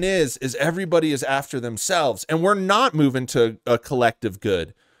point is everybody is after themselves, and we're not moving to a collective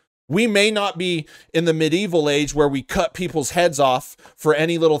good. We may not be in the medieval age where we cut people's heads off for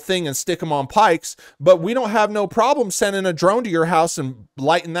any little thing and stick them on pikes, but we don't have no problem sending a drone to your house and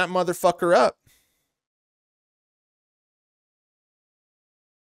lighting that motherfucker up.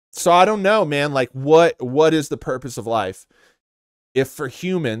 So I don't know, man, like what is the purpose of life? If for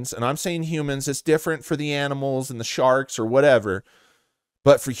humans, and I'm saying humans, it's different for the animals and the sharks or whatever,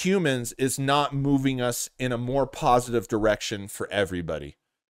 but for humans, it's not moving us in a more positive direction for everybody.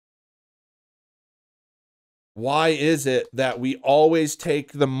 Why is it that we always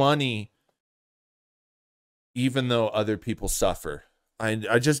take the money even though other people suffer?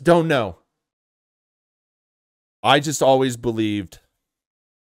 I just don't know. I just always believed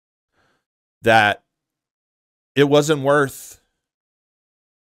that it wasn't worth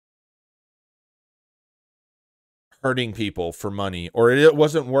hurting people for money, or it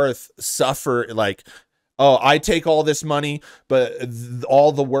wasn't worth suffer, like, oh, I take all this money, but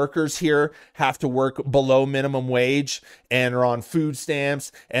all the workers here have to work below minimum wage and are on food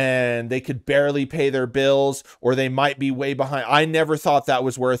stamps and they could barely pay their bills, or they might be way behind. I never thought that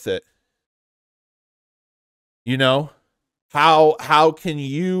was worth it. You know, how can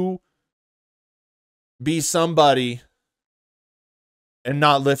you be somebody and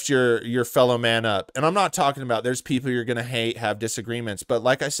not lift your fellow man up? And I'm not talking about there's people you're going to hate, have disagreements, but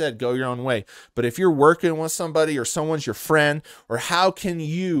like I said, go your own way. But if you're working with somebody or someone's your friend, or how can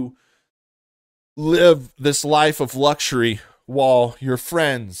you live this life of luxury while your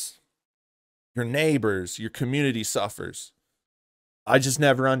friends, your neighbors, your community suffers? I just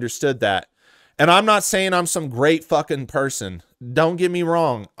never understood that. And I'm not saying I'm some great fucking person. Don't get me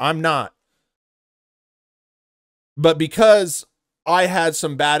wrong. I'm not. But because I had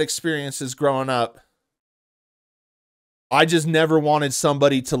some bad experiences growing up, I just never wanted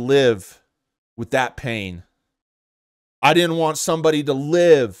somebody to live with that pain. I didn't want somebody to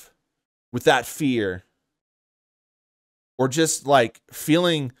live with that fear, or just like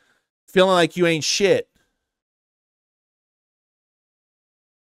feeling like you ain't shit.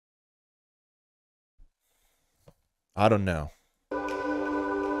 I don't know.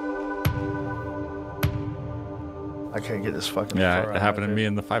 I can't get this fucking. Yeah, it happened to me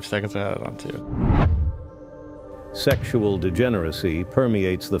in the 5 seconds I had it on too. Sexual degeneracy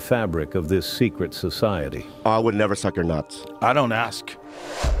permeates the fabric of this secret society. I would never suck your nuts. I don't ask.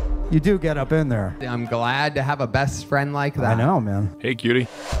 You do get up in there. I'm glad to have a best friend like that. I know, man. Hey, cutie.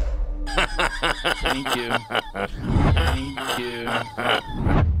 Thank you. Thank you.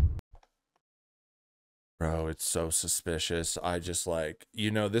 Bro, it's so suspicious. I just like,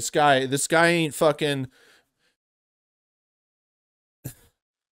 you know, this guy ain't fucking. This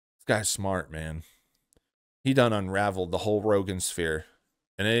guy's smart, man. He done unraveled the whole Rogan sphere,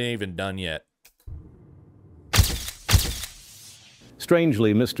 and it ain't even done yet.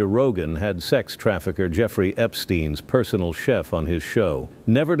 Strangely, Mr. Rogan had sex trafficker Jeffrey Epstein's personal chef on his show,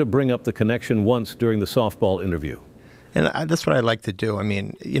 never to bring up the connection once during the softball interview. And that's what I like to do. I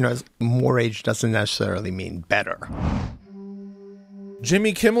mean, you know, more age doesn't necessarily mean better.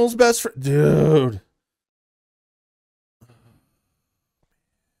 Jimmy Kimmel's best friend? Dude.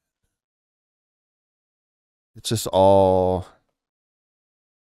 It's just all...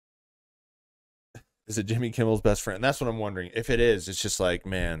 Is it Jimmy Kimmel's best friend? That's what I'm wondering. If it is, it's just like,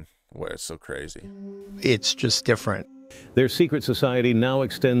 man, what, it's so crazy. It's just different. Their secret society now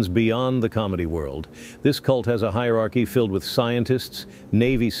extends beyond the comedy world. This cult has a hierarchy filled with scientists,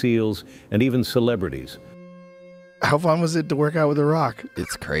 Navy SEALs, and even celebrities. How fun was it to work out with The Rock?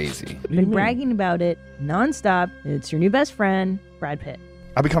 It's crazy. Been bragging about it nonstop. It's your new best friend, Brad Pitt.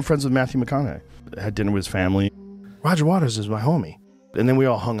 I become friends with Matthew McConaughey. I had dinner with his family. Roger Waters is my homie. And then we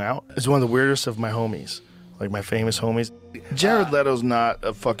all hung out. It's one of the weirdest of my homies. Like my famous homies. Jared Leto's not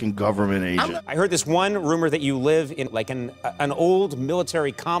a fucking government agent. I heard this one rumor that you live in like an old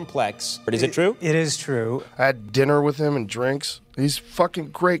military complex. But is it true? It is true. I had dinner with him and drinks. He's a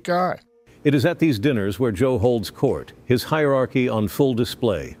fucking great guy. It is at these dinners where Joe holds court, his hierarchy on full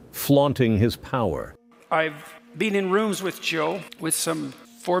display, flaunting his power. I've been in rooms with Joe, with some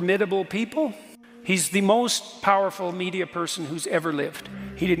formidable people. He's the most powerful media person who's ever lived.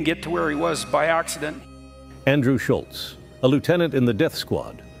 He didn't get to where he was by accident. Andrew Schultz, a lieutenant in the death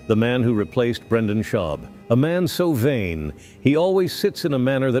squad, the man who replaced Brendan Schaub. A man so vain, he always sits in a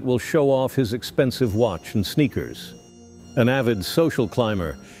manner that will show off his expensive watch and sneakers. An avid social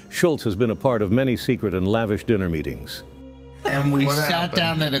climber, Schultz has been a part of many secret and lavish dinner meetings. And we sat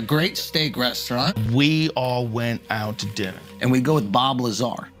down at a great steak restaurant. We all went out to dinner. And we go with Bob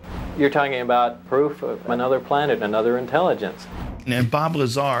Lazar. You're talking about proof of another planet, another intelligence. And Bob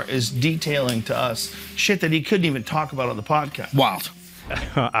Lazar is detailing to us shit that he couldn't even talk about on the podcast. Wild.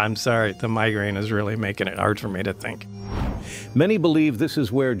 I'm sorry, the migraine is really making it hard for me to think. Many believe this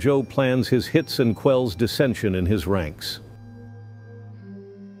is where Joe plans his hits and quells dissension in his ranks.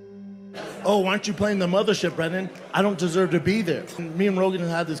 Oh, why aren't you playing the mothership, Brendan? I don't deserve to be there. Me and Rogan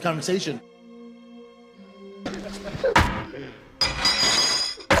had this conversation.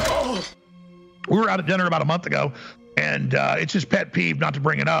 We were out at dinner about a month ago, and it's his pet peeve not to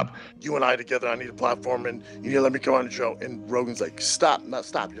bring it up. You and I together, I need a platform, and you need to let me come on the show. And Rogan's like, stop, you're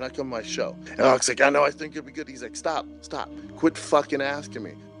not coming on my show. And Alex like, I know, I think it'd be good. He's like, stop, quit fucking asking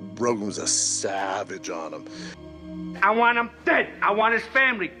me. Rogan was a savage on him. I want him dead. I want his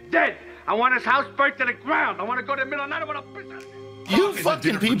family dead. I want his house burnt to the ground. I want to go to the middle of the night. I want to piss. You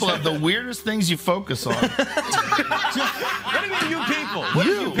fucking people have the weirdest things you focus on. What do you mean, you people? What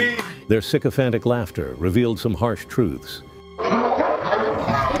You. Their sycophantic laughter revealed some harsh truths.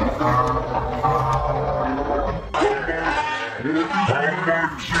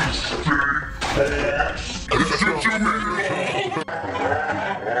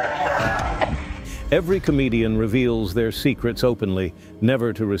 Every comedian reveals their secrets openly,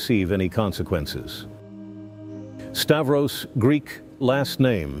 never to receive any consequences. Stavros, Greek last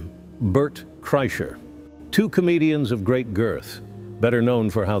name, Bert Kreischer. Two comedians of great girth, better known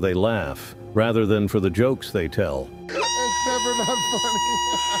for how they laugh, rather than for the jokes they tell. It's never not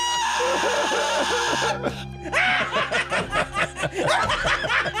funny.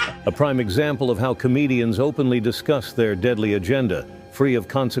 A prime example of how comedians openly discuss their deadly agenda, free of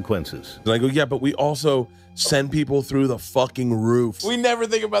consequences. And I go, yeah, but we also send people through the fucking roof. We never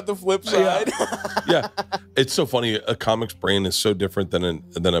think about the flip side. Yeah, it's so funny. A comic's brain is so different than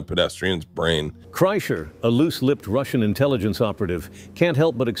a pedestrian's brain. Kreischer, a loose-lipped Russian intelligence operative, can't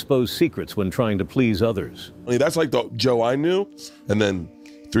help but expose secrets when trying to please others. I mean, that's like the Joe I knew, and then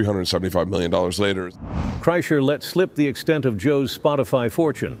 $375 million later. Kreischer let slip the extent of Joe's Spotify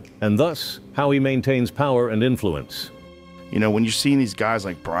fortune, and thus how he maintains power and influence. You know, when you're seeing these guys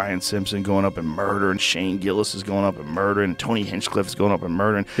like Brian Simpson going up and murdering, Shane Gillis is going up and murdering, Tony Hinchcliffe is going up and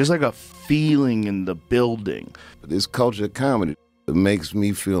murdering, there's like a feeling in the building. This culture of comedy, it makes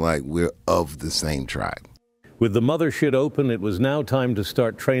me feel like we're of the same tribe. With the mother shit open, it was now time to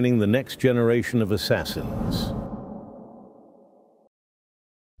start training the next generation of assassins.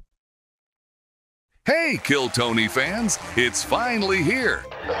 Hey, Kill Tony fans, it's finally here.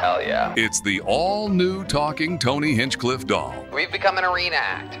 Hell yeah. It's the all-new talking Tony Hinchcliffe doll. We've become an arena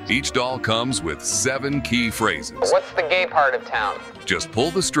act. Each doll comes with 7 key phrases. What's the gay part of town? Just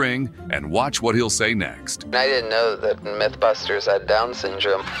pull the string and watch what he'll say next. I didn't know that Mythbusters had Down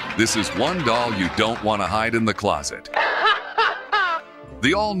syndrome. This is one doll you don't want to hide in the closet.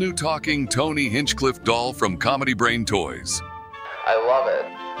 The all-new talking Tony Hinchcliffe doll from Comedy Brain Toys. I love it.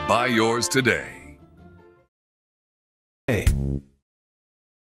 Buy yours today.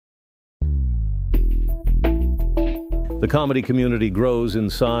 The comedy community grows in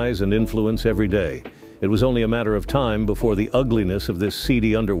size and influence every day. It was only a matter of time before the ugliness of this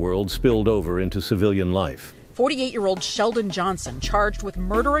seedy underworld spilled over into civilian life. 48-year-old Sheldon Johnson charged with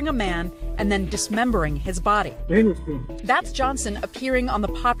murdering a man and then dismembering his body. That's Johnson appearing on the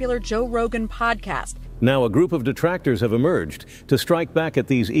popular Joe Rogan podcast. Now a group of detractors have emerged to strike back at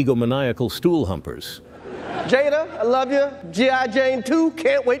these egomaniacal stool humpers. Jada, I love you. G.I. Jane 2,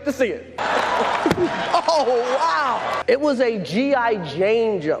 can't wait to see it. Oh, wow. It was a G.I.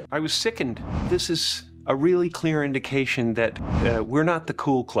 Jane jump. I was sickened. This is a really clear indication that we're not the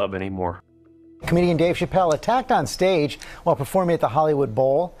cool club anymore. Comedian Dave Chappelle attacked on stage while performing at the Hollywood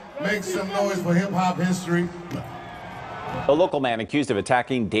Bowl. Make some noise for hip-hop history. A local man accused of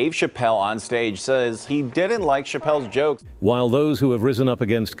attacking Dave Chappelle on stage says he didn't like Chappelle's jokes. While those who have risen up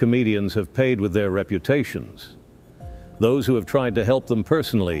against comedians have paid with their reputations, those who have tried to help them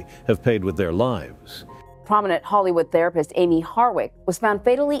personally have paid with their lives. Prominent Hollywood therapist Amy Harwick was found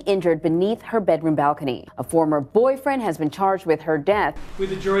fatally injured beneath her bedroom balcony. A former boyfriend has been charged with her death. We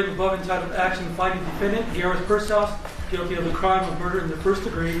the jury the above entitled action finding defendant Gareth Pursehouse guilty of the crime of murder in the first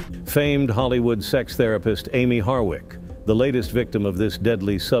degree. Famed Hollywood sex therapist Amy Harwick, the latest victim of this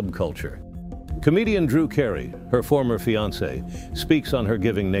deadly subculture. Comedian Drew Carey, her former fiance, speaks on her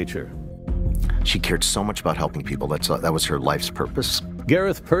giving nature. She cared so much about helping people. That was her life's purpose.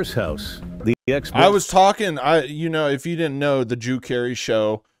 Gareth Pursehouse, the I was talking, you know, if you didn't know, the Drew Carey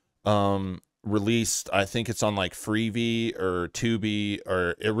show released, I think it's on like Freevee or Tubi,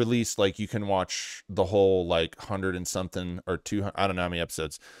 or it released like you can watch the whole like 100 and something or 200, I don't know how many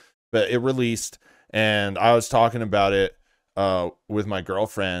episodes, but it released, and I was talking about it with my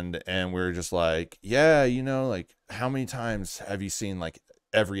girlfriend, and we were just like, yeah, you know, like how many times have you seen like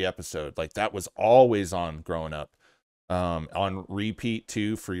every episode? Like that was always on growing up, on repeat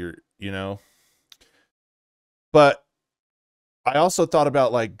too for your, you know. But I also thought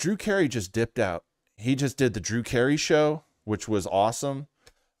about like Drew Carey just dipped out. He just did the Drew Carey show, which was awesome.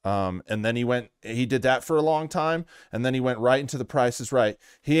 And then he did that for a long time. And then he went right into The Price is Right.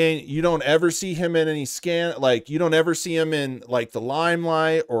 You don't ever see him in any you don't ever see him in like the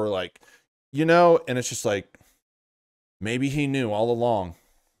limelight or like, you know, and it's just like, maybe he knew all along,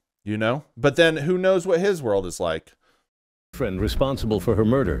 you know, but then who knows what his world is like. Friend responsible for her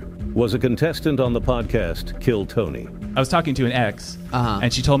murder was a contestant on the podcast Kill Tony. I was talking to an ex,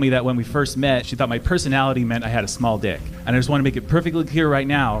 and she told me that when we first met, she thought my personality meant I had a small dick. And I just want to make it perfectly clear right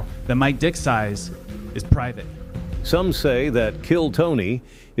now that my dick size is private. Some say that Kill Tony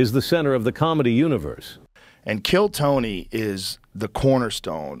is the center of the comedy universe. And Kill Tony is the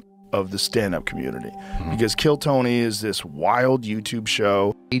cornerstone of the stand-up community, because Kill Tony is this wild YouTube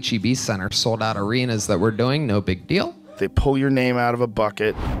show. HEB Center sold out arenas that we're doing, no big deal. They pull your name out of a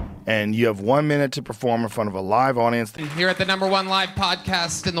bucket, and you have 1 minute to perform in front of a live audience. Here at the #1 live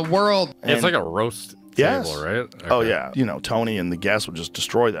podcast in the world. It's like a roast table, right? Okay. Oh, yeah. You know, Tony and the guests will just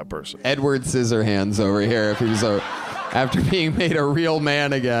destroy that person. Edward Scissorhands over here, if he was after being made a real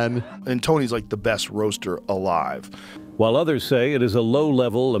man again. And Tony's like the best roaster alive. While others say it is a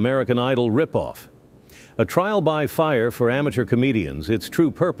low-level American Idol ripoff. A trial by fire for amateur comedians, its true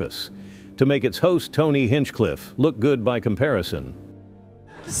purpose, to make its host, Tony Hinchcliffe, look good by comparison.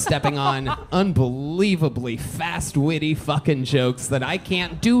 Stepping on unbelievably fast, witty fucking jokes that I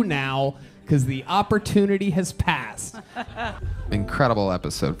can't do now because the opportunity has passed. Incredible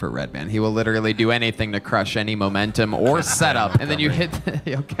episode for Redman. He will literally do anything to crush any momentum or setup, and then you hit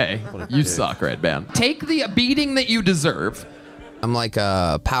okay, you suck, Redman. Take the beating that you deserve. I'm like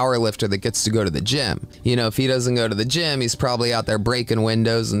a power lifter that gets to go to the gym. You know, if he doesn't go to the gym, he's probably out there breaking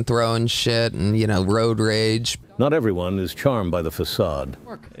windows and throwing shit and, you know, road rage. Not everyone is charmed by the facade.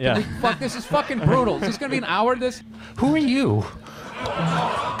 Yeah. Fuck, this is fucking brutal. Is this gonna be an hour of this? Who are you?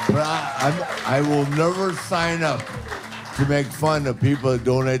 But I will never sign up to make fun of people that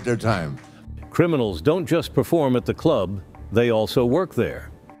donate their time. Criminals don't just perform at the club, they also work there.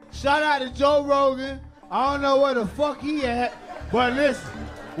 Shout out to Joe Rogan. I don't know where the fuck he at, but listen,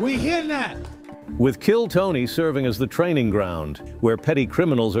 we hitting that. With Kill Tony serving as the training ground, where petty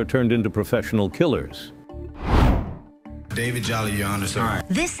criminals are turned into professional killers. David Jolly, Your Honor, sir.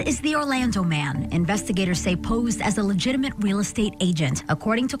 This is the Orlando man. Investigators say posed as a legitimate real estate agent.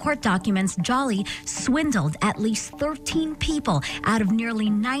 According to court documents, Jolly swindled at least 13 people out of nearly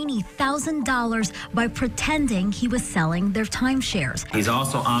 $90,000 by pretending he was selling their timeshares. He's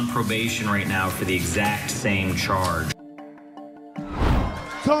also on probation right now for the exact same charge.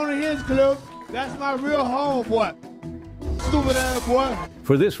 Tony Hinchcliffe, that's my real homeboy. Stupid ass boy.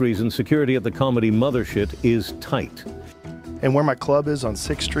 For this reason, security at the comedy mothership is tight. And where my club is on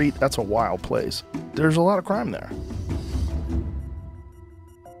 6th Street, that's a wild place. There's a lot of crime there.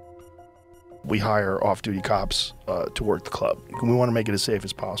 We hire off-duty cops to work the club. We want to make it as safe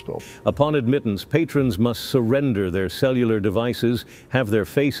as possible. Upon admittance, patrons must surrender their cellular devices, have their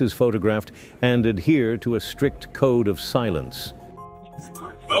faces photographed, and adhere to a strict code of silence.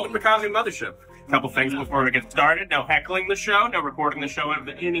 Welcome to Comedy Mothership. A couple things before we get started. No heckling the show, no recording the show in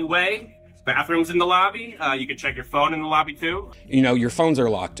any way. Bathrooms in the lobby. You can check your phone in the lobby too. You know, your phones are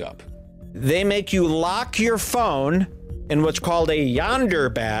locked up. They make you lock your phone in what's called a yonder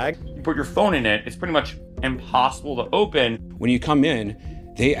bag. You put your phone in it, it's pretty much impossible to open. When you come in,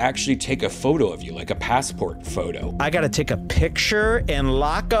 they actually take a photo of you, like a passport photo. I gotta take a picture and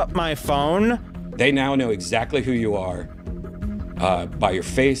lock up my phone. They now know exactly who you are by your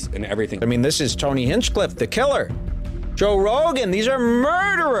face and everything. I mean, this is Tony Hinchcliffe, the killer. Joe Rogan, these are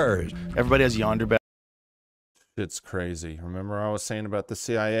murderers. Everybody has yonder bag. It's crazy. Remember I was saying about the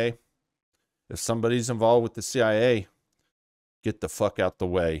CIA? If somebody's involved with the CIA, get the fuck out the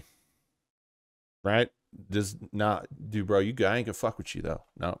way. Right? Just not, dude, bro, I ain't gonna fuck with you though.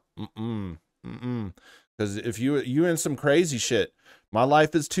 No. Because if you in some crazy shit, my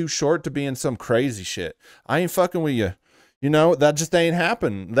life is too short to be in some crazy shit. I ain't fucking with you. You know, that just ain't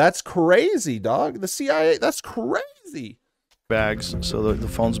happen. That's crazy, dog. The CIA, that's crazy. Bags, so the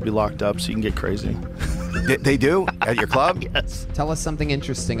phones will be locked up so you can get crazy. They do? At your club? Yes. Tell us something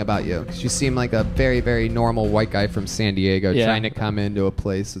interesting about you, because you seem like a very, very normal white guy from San Diego trying to come into a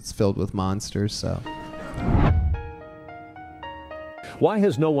place that's filled with monsters, so... Why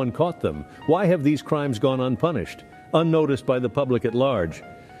has no one caught them? Why have these crimes gone unpunished, unnoticed by the public at large?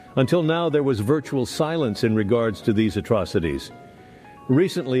 Until now, there was virtual silence in regards to these atrocities.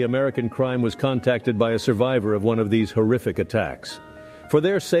 Recently, American Crime was contacted by a survivor of one of these horrific attacks. For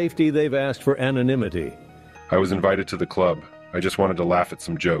their safety, they've asked for anonymity. I was invited to the club. I just wanted to laugh at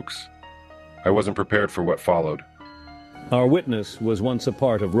some jokes. I wasn't prepared for what followed. Our witness was once a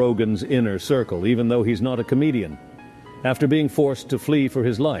part of Rogan's inner circle, even though he's not a comedian. After being forced to flee for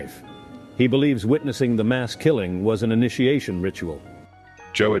his life, he believes witnessing the mass killing was an initiation ritual.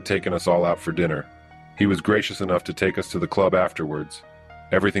 Joe had taken us all out for dinner. He was gracious enough to take us to the club afterwards.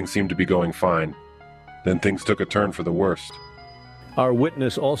 Everything seemed to be going fine. Then things took a turn for the worst. Our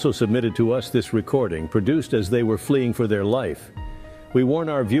witness also submitted to us this recording, produced as they were fleeing for their life. We warn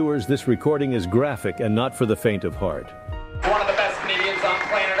our viewers this recording is graphic and not for the faint of heart. One of the best comedians on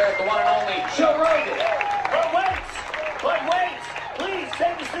planet Earth, the one and only Joe Rogan. But wait! Please,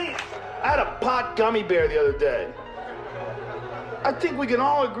 take a seat. I had a pot gummy bear the other day. I think we can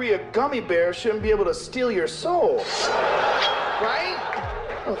all agree a gummy bear shouldn't be able to steal your soul. Right?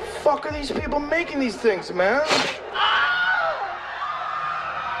 How the fuck are these people making these things, man?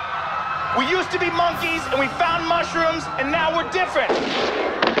 We used to be monkeys, and we found mushrooms, and now we're different.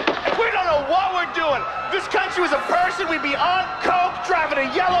 And we don't know what we're doing. This country was a person, we'd be on coke, driving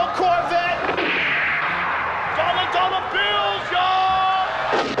a yellow Corvette. Dollar bills, y'all!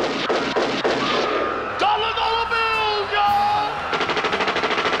 Dollar bills, y'all!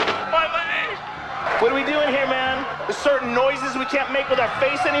 My leg! What are we doing here, man? There's certain noises we can't make with our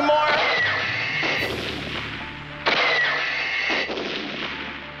face anymore.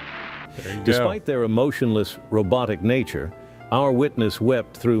 Despite their emotionless, robotic nature, our witness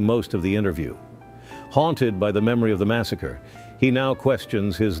wept through most of the interview. Haunted by the memory of the massacre, he now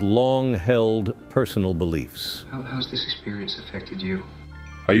questions his long-held personal beliefs. How's this experience affected you?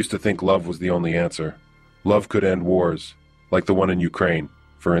 I used to think love was the only answer. Love could end wars, like the one in Ukraine,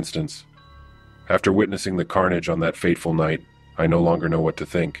 for instance. After witnessing the carnage on that fateful night, I no longer know what to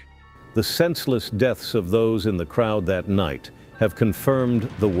think. The senseless deaths of those in the crowd that night have confirmed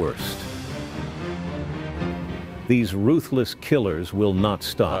the worst. These ruthless killers will not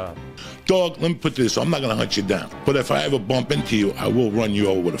stop. Dog, let me put this, I'm not gonna hunt you down. But if I ever bump into you, I will run you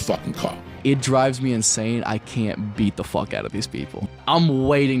over with a fucking car. It drives me insane. I can't beat the fuck out of these people. I'm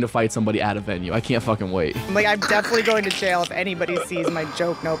waiting to fight somebody at a venue. I can't fucking wait. Like, I'm definitely going to jail if anybody sees my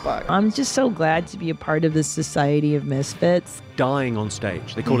joke notebook. I'm just so glad to be a part of this society of misfits. Dying on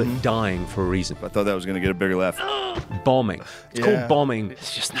stage. They call it dying for a reason. I thought that was going to get a bigger laugh. Bombing. It's called bombing.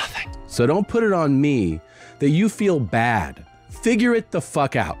 It's just nothing. So don't put it on me that you feel bad. Figure it the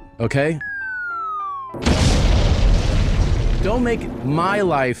fuck out, okay? Don't make my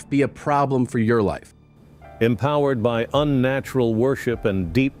life be a problem for your life. Empowered by unnatural worship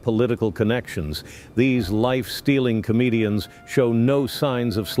and deep political connections, these life-stealing comedians show no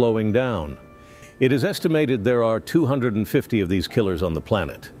signs of slowing down. It is estimated there are 250 of these killers on the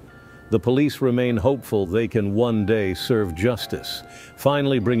planet. The police remain hopeful they can one day serve justice,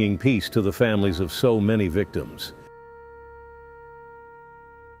 finally bringing peace to the families of so many victims.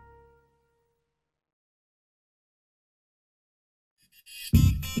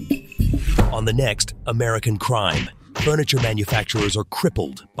 On the next American Crime, furniture manufacturers are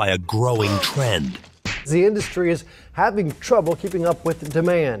crippled by a growing trend. The industry is having trouble keeping up with the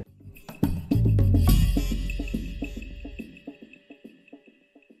demand.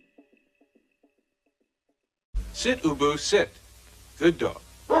 Sit, Ubu, sit. Good dog.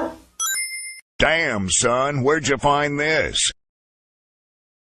 Damn, son, where'd you find this?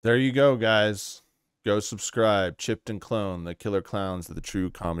 There you go, guys. Go subscribe. Chipped and Clone, the killer clowns of the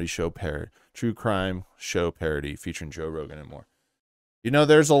True Comedy Show Parody, True Crime Show Parody, featuring Joe Rogan and more. You know,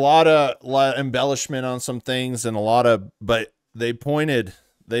 there's a lot of embellishment on some things and but they pointed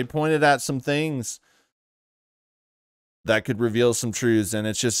at some things that could reveal some truths, and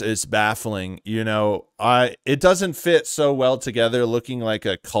it's baffling. You know, it doesn't fit so well together looking like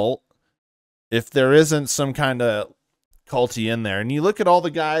a cult if there isn't some kind of culty in there. And you look at all the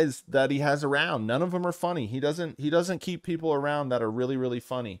guys that he has around, none of them are funny. He doesn't keep people around that are really, really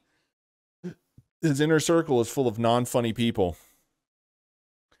funny. His inner circle is full of non-funny people.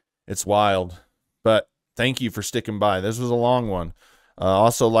 It's wild. But thank you for sticking by. This was a long one.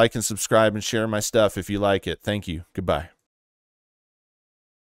 Also, like and subscribe and share my stuff if you like it. Thank you. Goodbye.